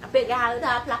ạp bịa gà ở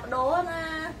ạp đố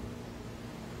nè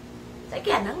xảy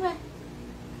cái nắng về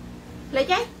lấy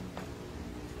cháy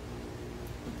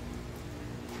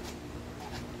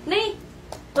ní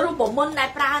tôi luôn bộ môn đại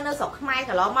pra nó sọc mai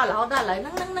cả lọ mà lọ đó lại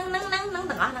nắng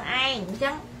thằng ngõ thằng ai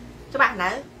chăng cho bạn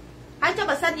nữa hãy cho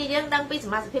bà xin gì dân đăng pi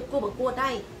mà phép cua bậc cua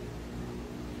đây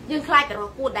dân khai cả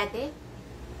cua đại thế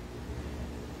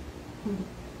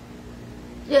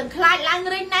dân khai lang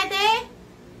rin này thế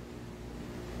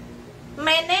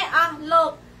mẹ nè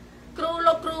lô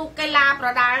cru cây la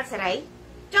prada sẽ đấy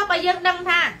cho bà dân đăng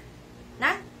tha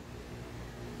nè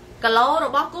cả lô rồi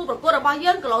bao cua rồi bao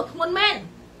dân cả lô thôn men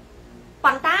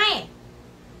bàn tay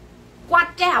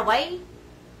quạt treo vậy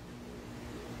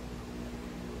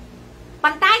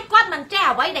bàn tay quạt mình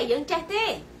treo vậy để dựng trái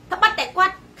thếถ้า bắt để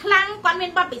quạt khăn quạt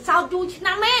miền bắc bị sao du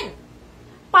năm men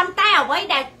bàn tay ở vậy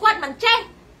để quạt mình che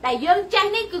để dựng trái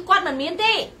này cứ quạt mình miến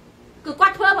thế cứ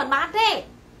quạt thưa mình bán thế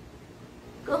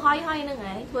cứ hoi nữa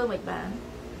này thưa mình bán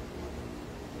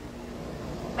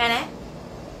mẹ này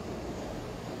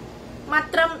mà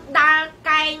trầm đa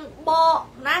cành bộ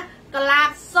nè cà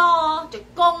lạp so cho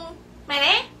cung mày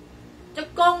đấy cho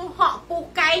cung họ pu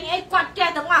cây ấy quạt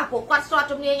che thằng nào của quạt so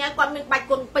trong này quạt mình bạch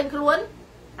quần pin luôn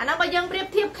à nó bây giờ priệp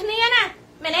thiệp khné nè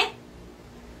mày đấy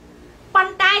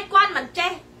bàn tay quạt mình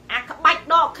che à bạch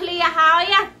đỏ clear hỏi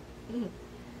á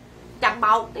chặt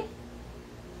bọc đấy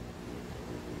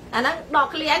à nó đỏ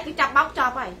clear cứ chặt bọc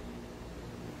cho vậy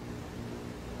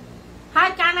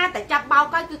hai ca na tại chặt bao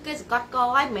cái cái Scott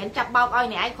coi mẹ chặt bao coi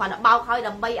này ai còn bao coi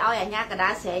đầm bay oi ở nhà cả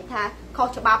đã sẽ tha không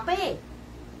cho bao pê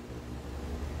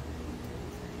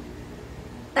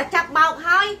tại chặt bao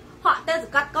hai họ tên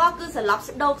Scott có cứ sẽ lọc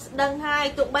sẽ đâu đơn hai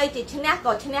tụi bay chỉ chân nát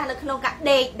còn chân nát nó không cả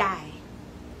đề đài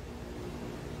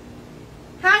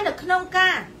hai được không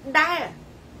ca đài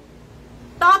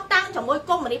to tăng trong môi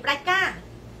cung mà đi play ca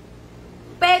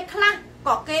pê khla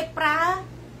có kê pra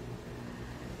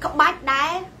các bát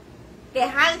đài kẻ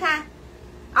hai tha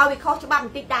ao bị khó cho bằng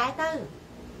tịt đái tư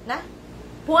nè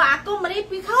phù ạ cô mà đi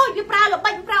bị khó bị prao là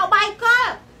bệnh prao bay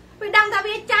cơ vì đăng ta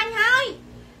bị tranh hai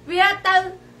vì từ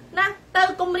nè từ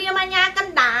cùng riêng mà nhà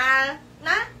căn đà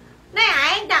nè nè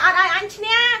anh đã ở đây anh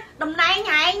nha đầm này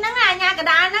ngày nó là nhà cả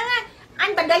đà nó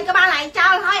anh bên đây các ba lại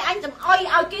trao thôi anh chùm oi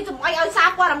oi kia chùm oi oi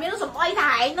xa qua là miếng chùm oi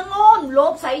thải nó ngon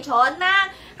lốp sấy trốn na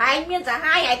hai miếng cả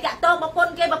hai hai cả tôm bọc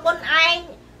con kia bọc con anh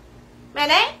mẹ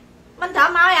đấy mình thở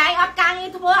máu vậy ở càng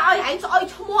như thua ơi hãy soi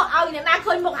mua ơi nhà na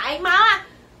khơi một hãy máu á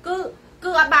cứ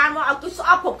ở bàn mà cứ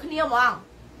soi phục kia mà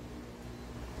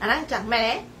anh đang chẳng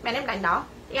mẹ em đánh đó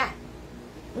yeah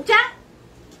chắc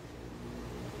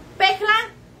bê khla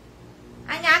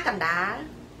anh nhá cầm đá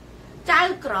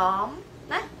chai cỏm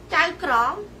đấy chai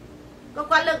cỏm có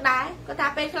quan lực đá có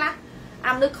ta bê khla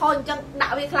ăn nước khôi chân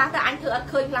đạo bê khla tới anh thử ăn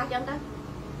khơi khla chân đó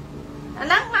anh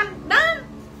đang ăn đó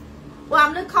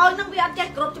làm nước khôi nó bị ăn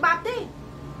chạy cột cho bắp thế,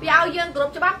 bị ao dương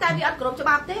cột cho bắp tay bị ăn cột cho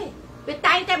bắp thế, bị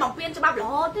tay bằng viên cho bắp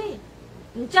lỗ thế,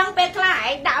 chân bê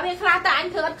khai đạo bê khai ta anh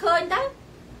thưa ăn khơi đấy,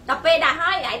 tập bê đã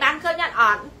hai ấy ban khơi nhặt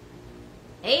ỏn,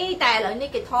 ấy tại lợi ní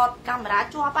cái thọt camera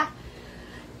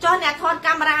cho nè thọt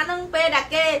camera nâng bê đã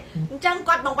kê, chân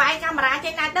quạt bằng vai camera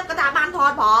trên này tất cả ta ban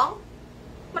thọt bóng,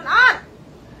 mình ớt,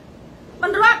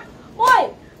 mình ruột, ôi,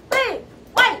 bê,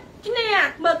 bay, chứ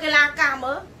nè, mở cái là cả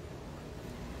mở.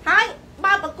 Hai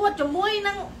ba bậc cua chùm muối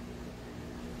nâng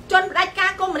chôn đại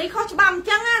ca cô mà đi khó cho băm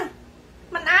chân á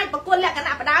mình ai bậc cua lẹ cái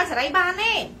nạp đá sẽ lấy ban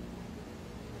nè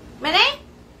mày đấy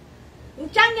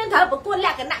chân nhân thở bậc cua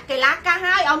lẹ cái nạp cái lá ca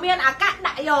hai ở miền à cát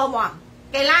đại giờ mà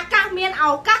cái lá ca miền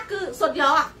ảo cát cứ sột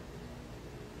giờ à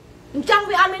chân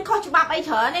vì ăn miền khó cho băm ấy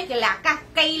thở này cái lá ca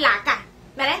cây lá ca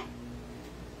mày đấy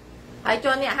phải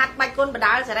cho nè hạt bạch côn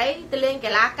đá sẽ đấy tôi lên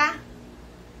cái lá ca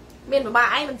miền của bà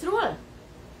ấy mình xuống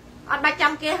anh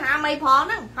 300 kia hạ mây phó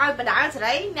nè hai bà đá sẽ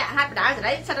đấy nè hai bà đá sẽ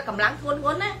đấy sao nó cầm lắng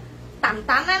cuốn á tầm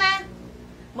tắn á nè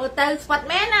mờ từ Phật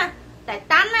mến nè តែ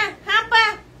តាន់ណាហាប់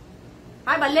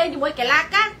ហើយបើលេងជាមួយកីឡា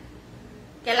កា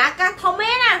ធំ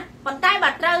ឯណាប៉ុន្តែបើ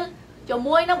ត្រូវជា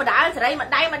មួយនឹងបដាលសេរី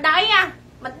ម្ដាយមិនដេក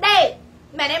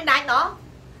មែនទេម្ដាយណោះ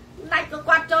ម្ដាយក៏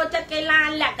គាត់ចូលចិត្តកីឡា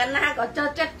លក្ខណៈក៏ចូល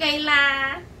ចិត្តកីឡា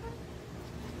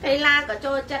ក៏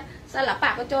ចូលចិត្តសិល្បៈ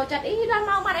ក៏ចូលចិត្តអីដល់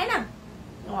មកបាត់អីណា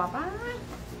ងាប់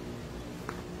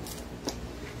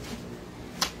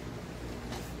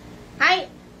ហើយ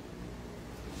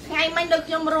ថ្ងៃមិញដូច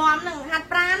ខ្ញុំរំហ្នឹងហាត់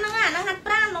ប្រាណហ្នឹងអាហ្នឹងហាត់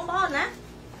ប្រាណបងប្អូនណា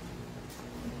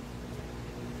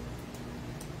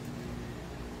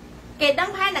គេដឹង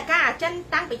ផែនការអាចិន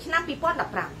តាំងពីឆ្នាំ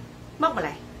2015មកម្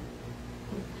លេះ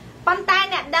ប៉ុន្តែ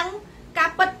អ្នកដឹងការ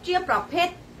ពិតជាប្រភេទ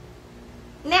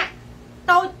អ្នក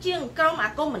តូចជាងក្រុមអា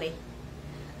គមនេះ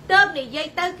ទើបនិយាយ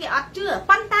ទៅគេអត់ជឿ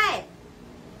ប៉ុន្តែ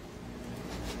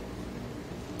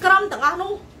ក្រុមទាំងអស់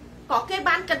នោះក៏គេ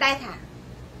បានគិតដែរថា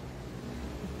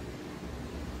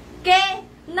គេ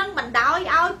នឹងបណ្ដោយ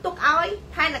ឲ្យទុកឲ្យ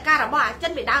ផែនការរបស់អាចិ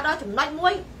នវាដើរដល់ចំណុចមួ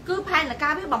យគឺផែនកា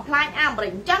រវាបំផ្លាញអាមេរិ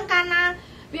កអញ្ចឹងកាលណា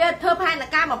វាធ្វើផែន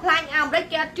ការបំផ្លាញអាមេរិក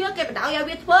គេអត់ជឿគេបណ្ដោយឲ្យ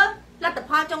វាធ្វើលទ្ធ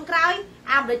ផលចុងក្រោយ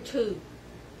អាមេរិកឈឺ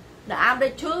ដល់អាមេរិ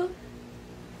កឈឺ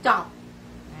ចប់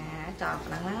ចប់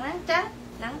ហ្នឹងណាចា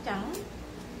ហ្នឹងចឹង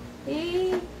អី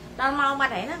ដល់មកបា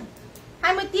ត់ហើយហ្នឹងហើ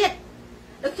យមួយទៀត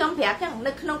ដូចខ្ញុំប្រាប់ចឹង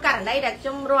នៅក្នុងករណីដែលខ្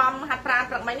ញុំរំហាត់ប្រាណ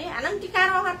ព្រឹកមិញនេះអាហ្នឹងជាការ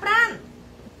រំហាត់ប្រាណ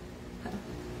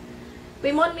ពី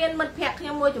មុនមានមិត្តភក្តិខ្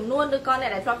ញុំមួយចំនួនឬក៏អ្ន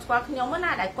កដែលធ្លាប់ស្គាល់ខ្ញុំ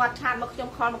ណាដែលគាត់ឆាតមកខ្ញុំ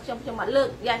ខលមកខ្ញុំអត់លើក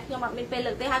យ៉ាងខ្ញុំអត់មានពេល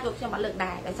លើកទេហើយខ្ញុំអត់លើក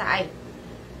ដែរដោយសារអី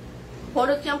ព្រោះ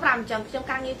ដូចខ្ញុំប្រាប់អញ្ចឹងខ្ញុំ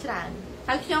ការងារច្រើន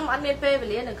ហើយខ្ញុំអត់មានពេលវេ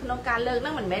លានៅក្នុងការលើកហ្នឹ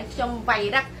ងមិនមែនខ្ញុំវាយ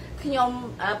រឹកខ្ញុំ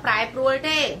ប្រែប្រួល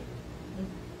ទេ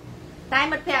តែ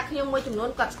មិត្តភក្តិខ្ញុំមួយចំនួន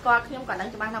គាត់ស្គាល់ខ្ញុំគាត់ដឹង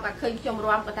ច្បាស់ថាគាត់ឃើញខ្ញុំ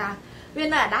រំគាត់ថាវា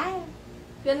នៅអត់ដែរ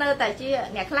វានៅតែជា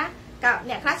អ្នកខ្លះ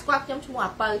ស្គាល់ខ្ញុំឈ្មោះ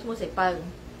អាពៅឈ្មោះសេពៅ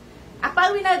អាពៅ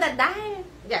វានៅតែដែរ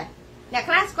ចាអ្នក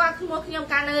ខ្លះស្គាល់ឈ្មោះខ្ញុំ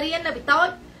កាលនៅរៀននៅពីតូច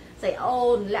ស្រីអូ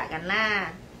នលក្ខណៈ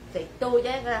ស្រីទូចហ្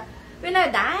នឹងគាត់វានៅ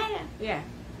ដែរវា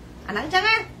អាហ្នឹងចឹង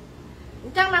ណាអ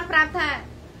ញ្ចឹងបានប្រាប់ថា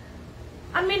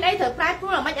អត់មានអីត្រូវប្រែប្រួ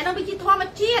លអាម៉េចអានោះវាជាធម្ម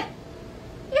ជាតិ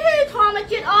ធម្ម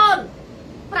ជាតិអូន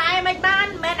ប្រែមិនបាន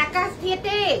មិនមែនអាកាសធាតុ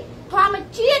ទេធម្ម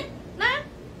ជាតិណា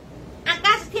អា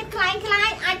កាសធាតុคล้าย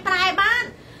អាចប្រែបាន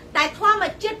តែធម្ម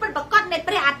ជាតិពិតប្រាកដនៃ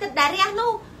ព្រះអាទិត្យដែលរះ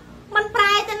នោះมันប្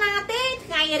រែទៅណាទេ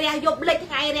ថ្ងៃរះយប់លិច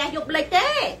ថ្ងៃរះយប់លិចទេ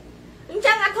អញ្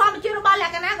ចឹងអាធម្មជាតិរបស់ល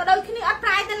ក្ខណៈក៏ដូចគ្នាអត់ប្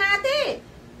រែទៅណាទេ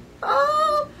អូ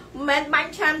មិនបា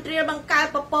ញ់ឆាំត្រៀលបង្កើត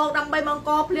ពពកដើម្បីបង្ក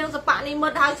ភ្លៀងសបៈនិមិ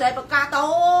ត្តហើយស្រីប្រកាសទៅ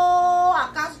អា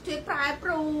កាសធាតុប្រែប្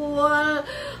រួល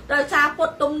ដោយសារពុត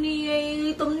ទំនាយ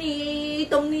ព្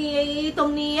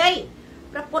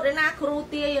រះពុទ្ធឯណាគ្រូ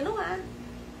ទាយនោះអា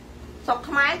ស្រុក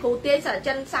ខ្មែរគ្រូទាយសារ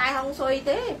ចិនខ្សែហុងស៊ុយ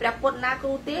ទេព្រះពុទ្ធណាគ្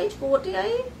រូទាយឈួតទេអី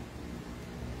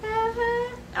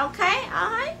អូខេអស់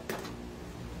ហើយ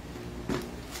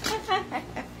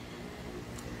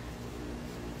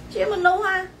ជាមនុស្ស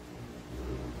ហ่ะ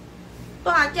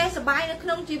តោះអាចចេះសบายនៅក្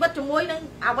នុងជីវិតជាមួយនឹង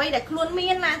អ្វីដែលខ្លួនមា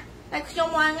នណាតែខ្ញុំ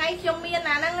មួយថ្ងៃខ្ញុំមាន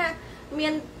អាហ្នឹងណាមា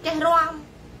នចេះរំ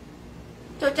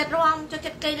ចូលចិត្តរំចូល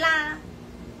ចិត្តកីឡា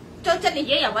ចូលចិត្តនិ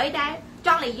យាយអ្វីដែរច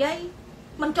ង់និយាយ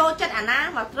មិនចូលចិត្តអាណា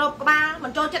មកទ្រពក្បាលមិ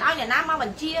នចូលចិត្តឲ្យអ្នកណាមកប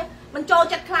ញ្ជាមិនចូល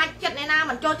ចិត្តខ្លាចចិត្តអ្នកណា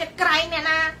មិនចូលចិត្តក្រែងអ្នក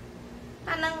ណា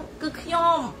អាហ្នឹងគឺខ្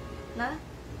ញុំណា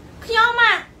ខ្ញុំ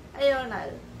អីណា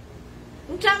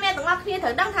អញ្ចឹងអ្នកទាំងអស់គ្នាត្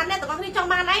រូវដឹងថាអ្នកទាំងអស់គ្នាចង់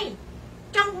បានអី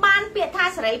ចង់បានពាក្យថា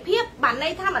សេរីភាពបានន័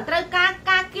យថាមិនត្រូវការ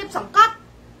គៀបសង្កត់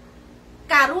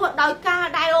ការរស់ដោយការ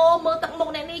ដែលអូមើលទឹកមុខ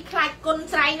អ្នកនេះខ្លាចគុណ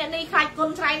ស្រ័យអ្នកនេះខ្លាចគុណ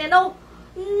ស្រ័យអ្នកនោះ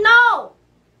no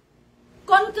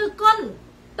គុណគឺគុណ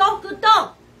ទោសគឺទោស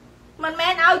មិនមែ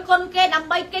នឲ្យគុណគេដើម្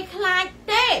បីគេខ្លាច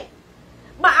ទេ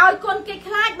បើឲ្យគុណគេ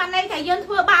ខ្លាចបានន័យថាយើង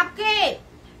ធ្វើបាបគេ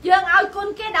យើងឲ្យគុណ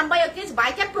គេដើម្បីឲ្យគេសុបាយ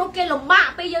ចិត្តព្រោះគេលំបាក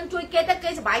ពេលយើងជួយគេទៅគេ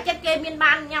សុបាយចិត្តគេមាន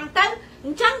បានញ៉ាំទៅអ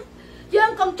ញ្ចឹងយើង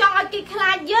កុំចង់ឲ្យគេខ្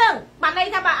លាចយើងបានន័យ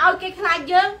ថាបើឲ្យគេខ្លាច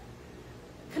យើង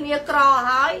គ្នាក្រ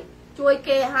ហើយជួយ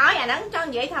គេហើយអាហ្នឹងចង់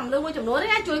និយាយថាមនុស្សមួយចំនួន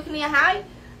ណាជួយគ្នាហើយ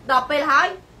ដល់ពេលហើយ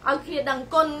ឲ្យគ្នាដឹង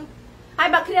គុណហើយ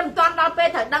បើគ្នាមិនទាន់ដល់ពេល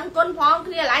ត្រូវដឹងគុណផង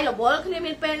គ្នាឡៃរវល់គ្នា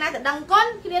មានពេលណាទៅដឹងគុណ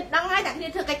គ្នាដឹងហើយតែគ្នា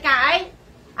ធ្វើកិច្ចការអីឥ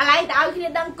ឡូវតែឲ្យគ្នា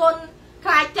ដឹងគុណខ្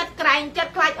លាចចិត្តក្រែងចិត្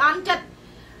តខ្លាចអន់ចិត្ត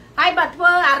ហើយបើធ្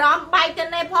វើអារម្មណ៍បែកទៅ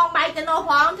នេះផងបែកទៅនោះ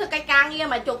ផងធ្វើកិច្ចការងារ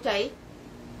មកជោគជ័យ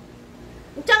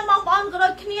អញ្ចឹងបងប្អូនក៏ដូ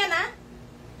ចគ្នាណា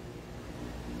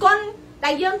គុណ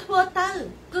ដែលយើងធ្វើទៅ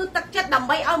គឺទឹកចិត្តដើម្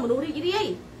បីឲ្យមនុស្សរីករាយ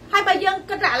ហើយបើយើង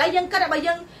គិតឥឡូវយើងគិតបើ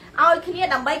យើងឲ្យគ្នា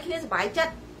ដើម្បីគ្នាសុបាយចិត្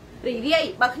តរីករាយ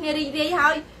បើគ្នារីករាយហើ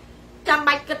យចាំ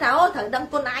បាច់គិតថាអូត្រូវដឹង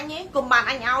គុណអញឯងកុំបាន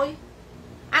អញឲ្យ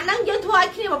អាហ្នឹងយើងធ្វើឲ្យ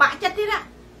គ្នាពិបាកចិត្តទៀតណា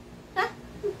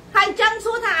ហើយអញ្ចឹង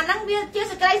សួរថាអាហ្នឹងវាជា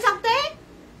សេចក្តីសុខទេ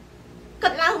គិ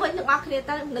តឡើងវិញទាំងអស់គ្នា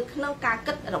ទៅនៅក្នុងការ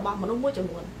គិតរបស់មនុស្សមួយចំ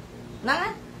នួនហ្នឹងណា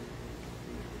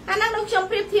ហ អាហ្នឹងនៅខ្ញុំ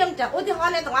ប្រៀបធៀបចាឧទាហរ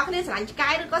ណ៍អ្នកទាំងអស់គ្នាស្រឡាញ់ឆ្កែ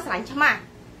ឬក៏ស្រឡាញ់ឆ្មា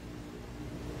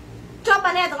ចុះបើ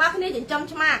អ្នកទាំងអស់គ្នាចិញ្ចឹម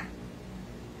ឆ្មា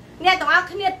អ្នកទាំងអស់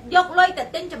គ្នាយកលុយទៅ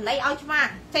ទិញចំណីឲ្យឆ្មា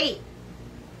ស៊ី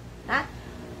ណា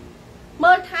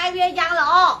មើលថែវាយ៉ាងល្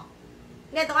អ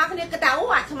អ្នកទាំងអស់គ្នាគិតថាអូ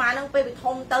អាឆ្មាហ្នឹងពេលវា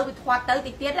ធំទៅវាធាត់ទៅ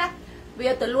តិចទៀតណា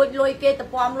វាទៅលួចលុយគេទៅ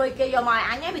ពំលុយគេយកមកឲ្យ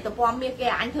អញហើយវាទៅពំមាសគេ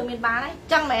អញធ្វើមានបានហើយ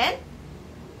ចឹងមែន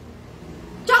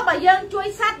ចុះបើយើងជួយ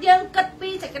សត្វយើងគិតពី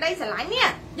សេចក្តីស្រឡាញ់នេះ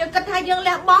យើងគិតថាយើង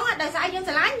លះបង់ដោយសារយើង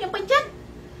ស្រឡាញ់យើងពេញចិត្ត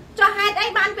ចុះហេតុអី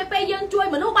បានពេលយើងជួយ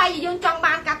មនុស្សបែរជាយើងចង់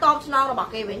បានការតបស្នងរបស់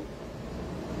គេវិញ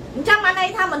អញ្ចឹងបានន័យ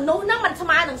ថាមនុស្សហ្នឹងមិនស្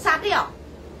មើនឹងសត្វទេ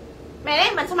មែនទេ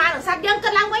មិនស្មើនឹងសត្វយើងគិ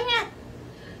តឡើងវិញណា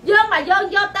យើងមកយើង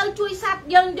យកទៅជួយសត្វ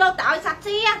យើងយកទៅឲ្យសត្វ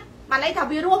ស៊ីបានន័យថា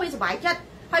វារស់វាសុបាយចិត្ត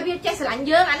ហើយវាចេះស្រឡាញ់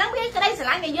យើងអាហ្នឹងវាក្តីស្រ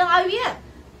ឡាញ់ដែលយើងឲ្យវា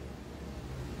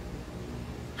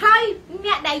ហើយ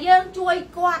អ្នកដែលយើងជួយ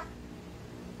គាត់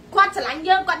ស្រឡាញ់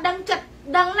យើងគាត់ដឹងចិត្ត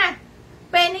ដឹងណា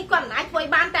ពេលនេះគាត់មិនអាចធ្វើ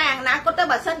បានតែអនាគតទៅ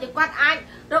បើសិនជាគាត់អាច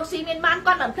រកស៊ីមានបាន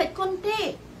គាត់មិនភ្លេចគុណទេ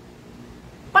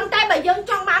ប៉ុន្តែបើយើង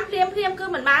ចង់បានភ្លាមគឺ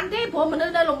មិនបានទេព្រោះមនុស្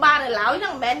សនៅលំបាកនៅឡើយហ្នឹ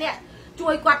ងមិនមែនអ្នកជួ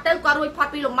យគាត់ទៅគាត់រួចផុត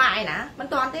ពីលំបាកឯណាមិន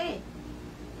តាន់ទេ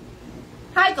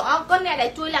ហើយក៏អរគុណអ្នកដែ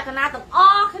លជួយលក្ខណៈទាំងអ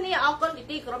ស់គ្នាអរគុណ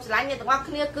ទីគោរពស្រឡាញ់អ្នកទាំងអស់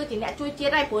គ្នាគឺជាអ្នកជួយជា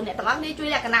តិហើយព្រោះអ្នកទាំងអស់គ្នាជួយ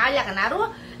លក្ខណៈឲ្យលក្ខណៈរស់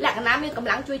លក្ខណៈមានកម្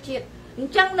លាំងជួយជាតិអ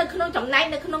ញ្ចឹងនៅក្នុងចំណែក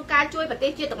នៅក្នុងការជួយប្រទេ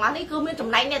សជាតិទាំងអស់នេះគឺមានចំ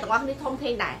ណែកអ្នកទាំងអស់គ្នាធំធេ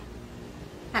ងដែរ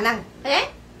អាហ្នឹងទេ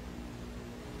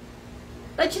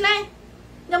ដូច្នេះ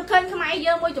ខ្ញុំឃើញខ្មែរ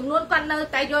យើងមួយចំនួនគាត់នៅ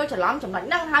តែយល់ច្រឡំចំណុច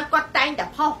ហ្នឹងហើយគាត់តែងតែ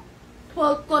ផុសធ្វើ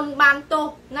គុណបានទោស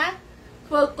ណា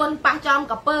ធ្វើគុណប៉ះចំ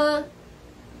កពើ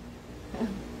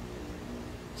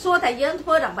សួរតែយើងធ្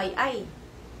វើដើម្បីអី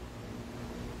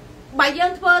បើយើ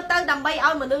ងធ្វើទៅដើម្បី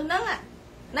ឲ្យមនុស្សហ្នឹង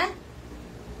ណា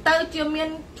ទៅជាមាន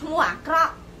ឈ្មោះអាក្រ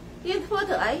ក់យើងធ្វើ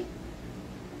ធ្វើអី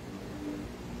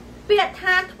ពាក្យ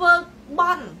ថាធ្វើប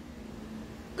ន់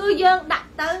គឺយើងដាក់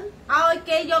ទៅឲ្យ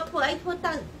គេយកធ្វើអីធ្វើ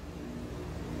ទៅ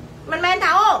មិនមែន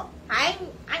ថាអូហែង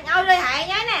អញឲ្យលុយហែង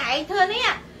ហើយណាហែងធ្វើនេះ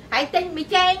ហែងទិញមី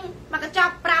ចេងមកកញ្ច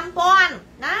ប់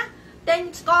 5000 ណាទិញ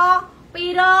ស្ករ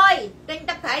200ទិញ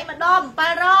ទឹកត្រីម្ដង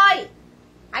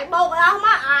700ហើយបោកអស់ម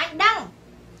កអញដឹង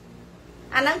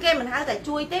អាហ្នឹងគេមិនហៅតែ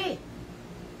ជួយទេ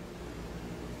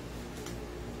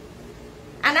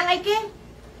អាហ្នឹងអីគេ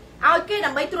ឲ្យគេ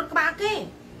ដើម្បីត្រួតក្បាលគេ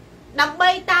ដើម្បី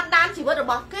តាមដានជីវិតរ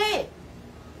បស់គេ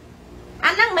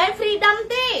អាហ្នឹងមិនមែន freedom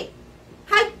ទេ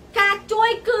ហើយការជួយ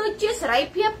គឺជាសេរី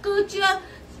ភាពគឺជា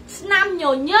ស្នាមញ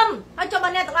ញឹមហើយចុះបើ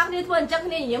អ្នកទាំងអស់គ្នាធ្វើអញ្ចឹង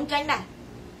គ្នាញញឹមចាញ់ដែរ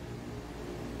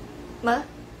មើល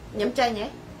ញញឹមចាញ់ហ៎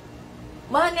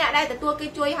មើលអ្នកដែលទទួលគេ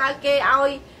ជួយហើយគេឲ្យ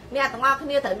អ្នកទាំងអស់គ្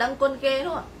នាត្រូវដឹងគុណគេ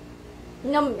នោះ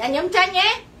ញញឹមចាញ់ហ៎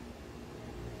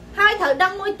ហើយត្រូវដឹ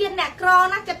ងមួយទៀតអ្នកក្រ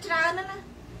ណាចិត្តច្រើនណា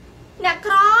អ្នក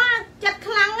ក្រចិត្ត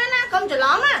ខ្លាំងណាកុំច្រ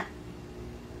ឡំណា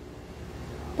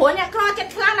ព្រោះអ្នកក្រចិត្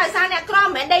តខ្លាំងដោយសារអ្នកក្រមិ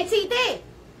នមែនដេកស៊ីទេ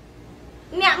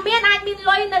អ្នកមានអាចមាន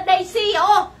លុយនៅដេកស៊ី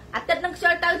អូអាទិត្យនឹងខ្ជិ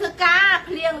លទៅធ្វើការ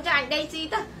ភ្លៀងចាអញដេកស៊ី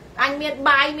ទៅអញមាន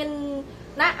បាយមាន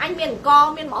ណាអញមានអង្គ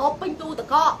មានម្ហូបពេញទូទឹក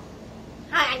កក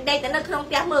ហើយអញដេកទៅនៅក្នុង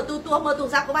ផ្ទះមើលទូមើលទូរ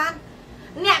ស័ព្ទក៏បាន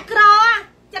អ្នកក្រ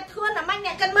ចិត្តធឿនតែមិន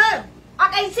អ្នកកិនមើលអ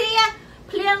ត់អីស៊ី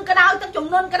ភ្លៀងក៏ដោយទឹកជំ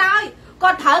នន់ក៏ដោយ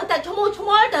គាត់ត្រូវតែឈ្មោះ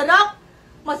ទៅរក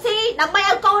មកស៊ីដើម្បី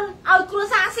ឲ្យកូនឲ្យគ្រួ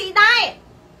សារស៊ីដែរ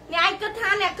អ្នកឯងគិតថា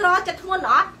អ្នកក្រចិត្តធ្ងន់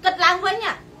អត់គិតឡើងវិញ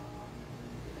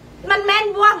មិនមែន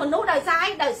វាស់មនុស្សដោយ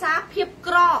សារភាព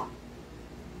ក្រ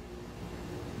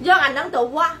យកអាហ្នឹងទៅ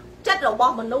វាស់ចិត្តរប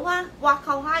ស់មនុស្សវាស់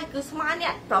ខុសហើយគឺស្មើអ្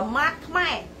នកប្រមាថខ្មែ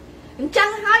រអញ្ចឹង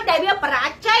ហើយដែលវាបរា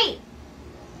ជ័យ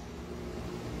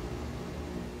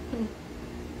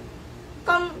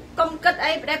កុំគិត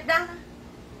អីប្រដេបដាស់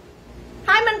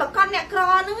ហើយมันប្រកាន់អ្នកក្រ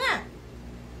ហ្នឹង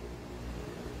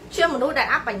ជាមនុស្សដែល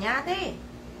អបបញ្ញាទេ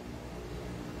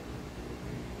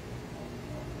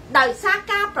ដោយសារ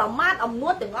ការប្រមាថអំនួ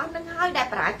តទាំងអស់នឹងហើយដែល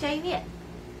បរាជ័យនេះ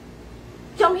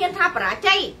ខ្ញុំហ៊ានថាបរា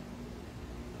ជ័យ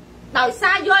ដោយ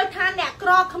សារយល់ថាអ្នកក្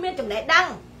រគ្មានចំណេះដឹង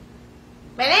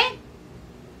មែនទេ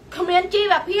គ្មានជី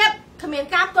វភាពគ្មាន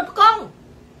ការផ្គត់ផ្គង់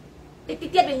តិចទៀ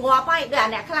តវាងាប់ហើយដូចអា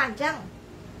អ្នកខ្លះអញ្ចឹង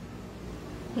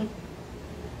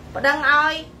ប្តឹងឲ្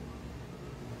យ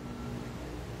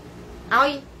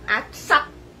អាសត្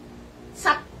វ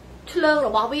ឆ្លើងរ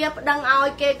បស់វាប្តឹងឲ្យ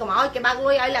គេកុំឲ្យគេបើក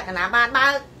លុយឲ្យលក្ខណៈបានបើ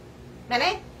កមែន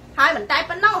ទេហើយមិនតែ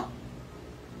ប៉ុណ្ណោះ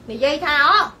និយាយថា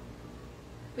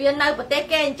វានៅប្រទេស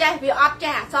គេអញ្ចេះវាអត់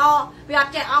ចេះអក្សរវាអ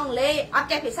ត់ចេះអង់គ្លេសអត់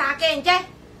ចេះភាសាគេអញ្ចេះ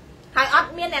ហើយអត់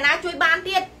មានអ្នកណាជួយបាន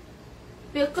ទៀត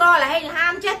វាក្រលហេងលហា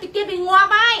មចេះតិចទៀតវាងាប់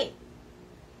ហើយ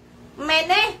មែន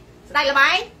ទេស្ដេចល្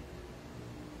បែង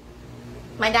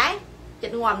មិនដែរចិ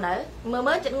ត្តងាប់នៅ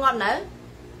មើលចិត្តងាប់នៅ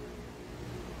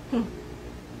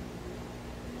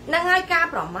នឹងហើយការ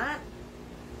ប្រមាថ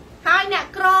ហើយអ្នក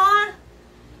ក្រ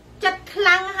ចិត្តខ្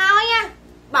លាំងហើយ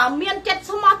bảo miên chết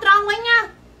số mò tròn với nha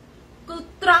cứ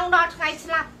tròn đó ngày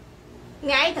slap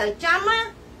ngày thời chăm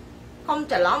á không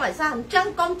trả lõ mà sao không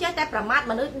chân công chết tay bà mát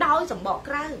mà nó đau sầm bọ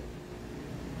ra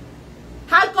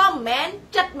hai con mến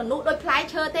chất mà nụ đôi play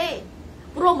chơi thế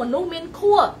rồi mà nụ miên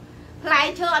khua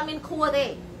play chơi ăn miên khua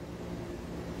thế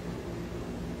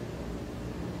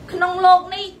nông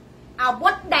lột đi ảo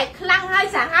bút đẹp khăn hai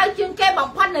xả hai chương kê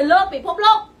bằng phân này lớp bị phốp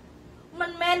lốc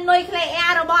mình men nuôi kle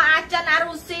e rồi bỏ a chân a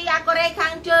rusi a kore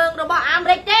khang chương rồi bỏ am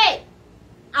rệt thế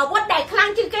ảo bút đẹp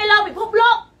khăn chương kê lớp bị phốp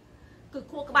lốc cứ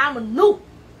khua các ba mình nụ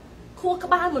khua các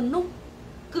ba mình nụ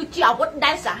cứ chỉ ảo bút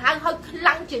đẹp xả hai hơi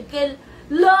khăn chương kê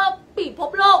lớp bị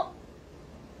phốp lốc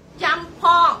chăm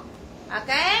phong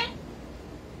ok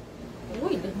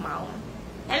ui được màu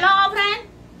hello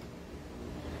friend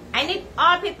I need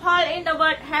all people in the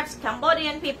world have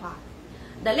Cambodian people.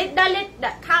 The leader lead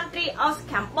the country of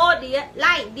Cambodia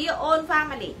like their own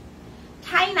family.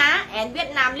 China and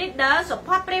Vietnam leaders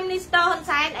support Prime Minister Hun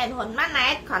Sen and HUN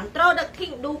Manet control the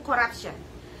king do corruption.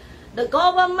 The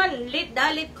government leader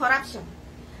lead corruption.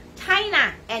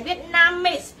 China and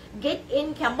Vietnamese get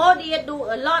in Cambodia do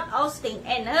a lot of things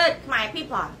and hurt my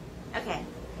people. Okay.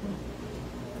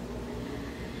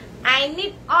 I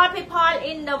need all people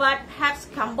in the world have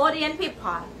Cambodian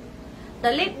people.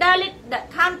 The leader lead the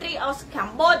country of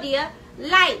Cambodia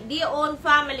like their own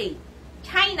family.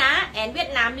 China and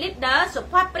Vietnam leaders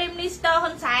support Prime Minister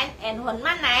Hun Sen and HUN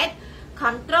Manet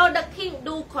control the king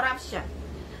do corruption.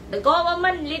 The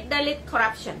government leader lead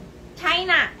corruption.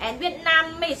 China and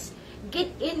Vietnamese get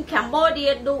in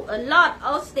Cambodia do a lot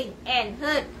of things and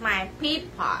hurt my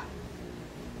people.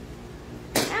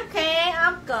 Okay,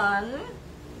 okay.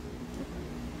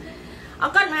 Ở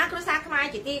con má cứ xa mai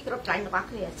chỉ ti cướp tránh được bác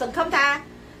kia sừng không ta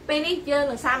bên đi chơi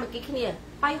đằng xa một cái kia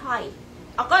hỏi hỏi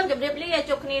ở con chụp điệp lia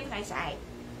chụp kia ngày sải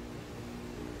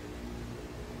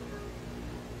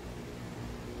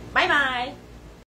bye bye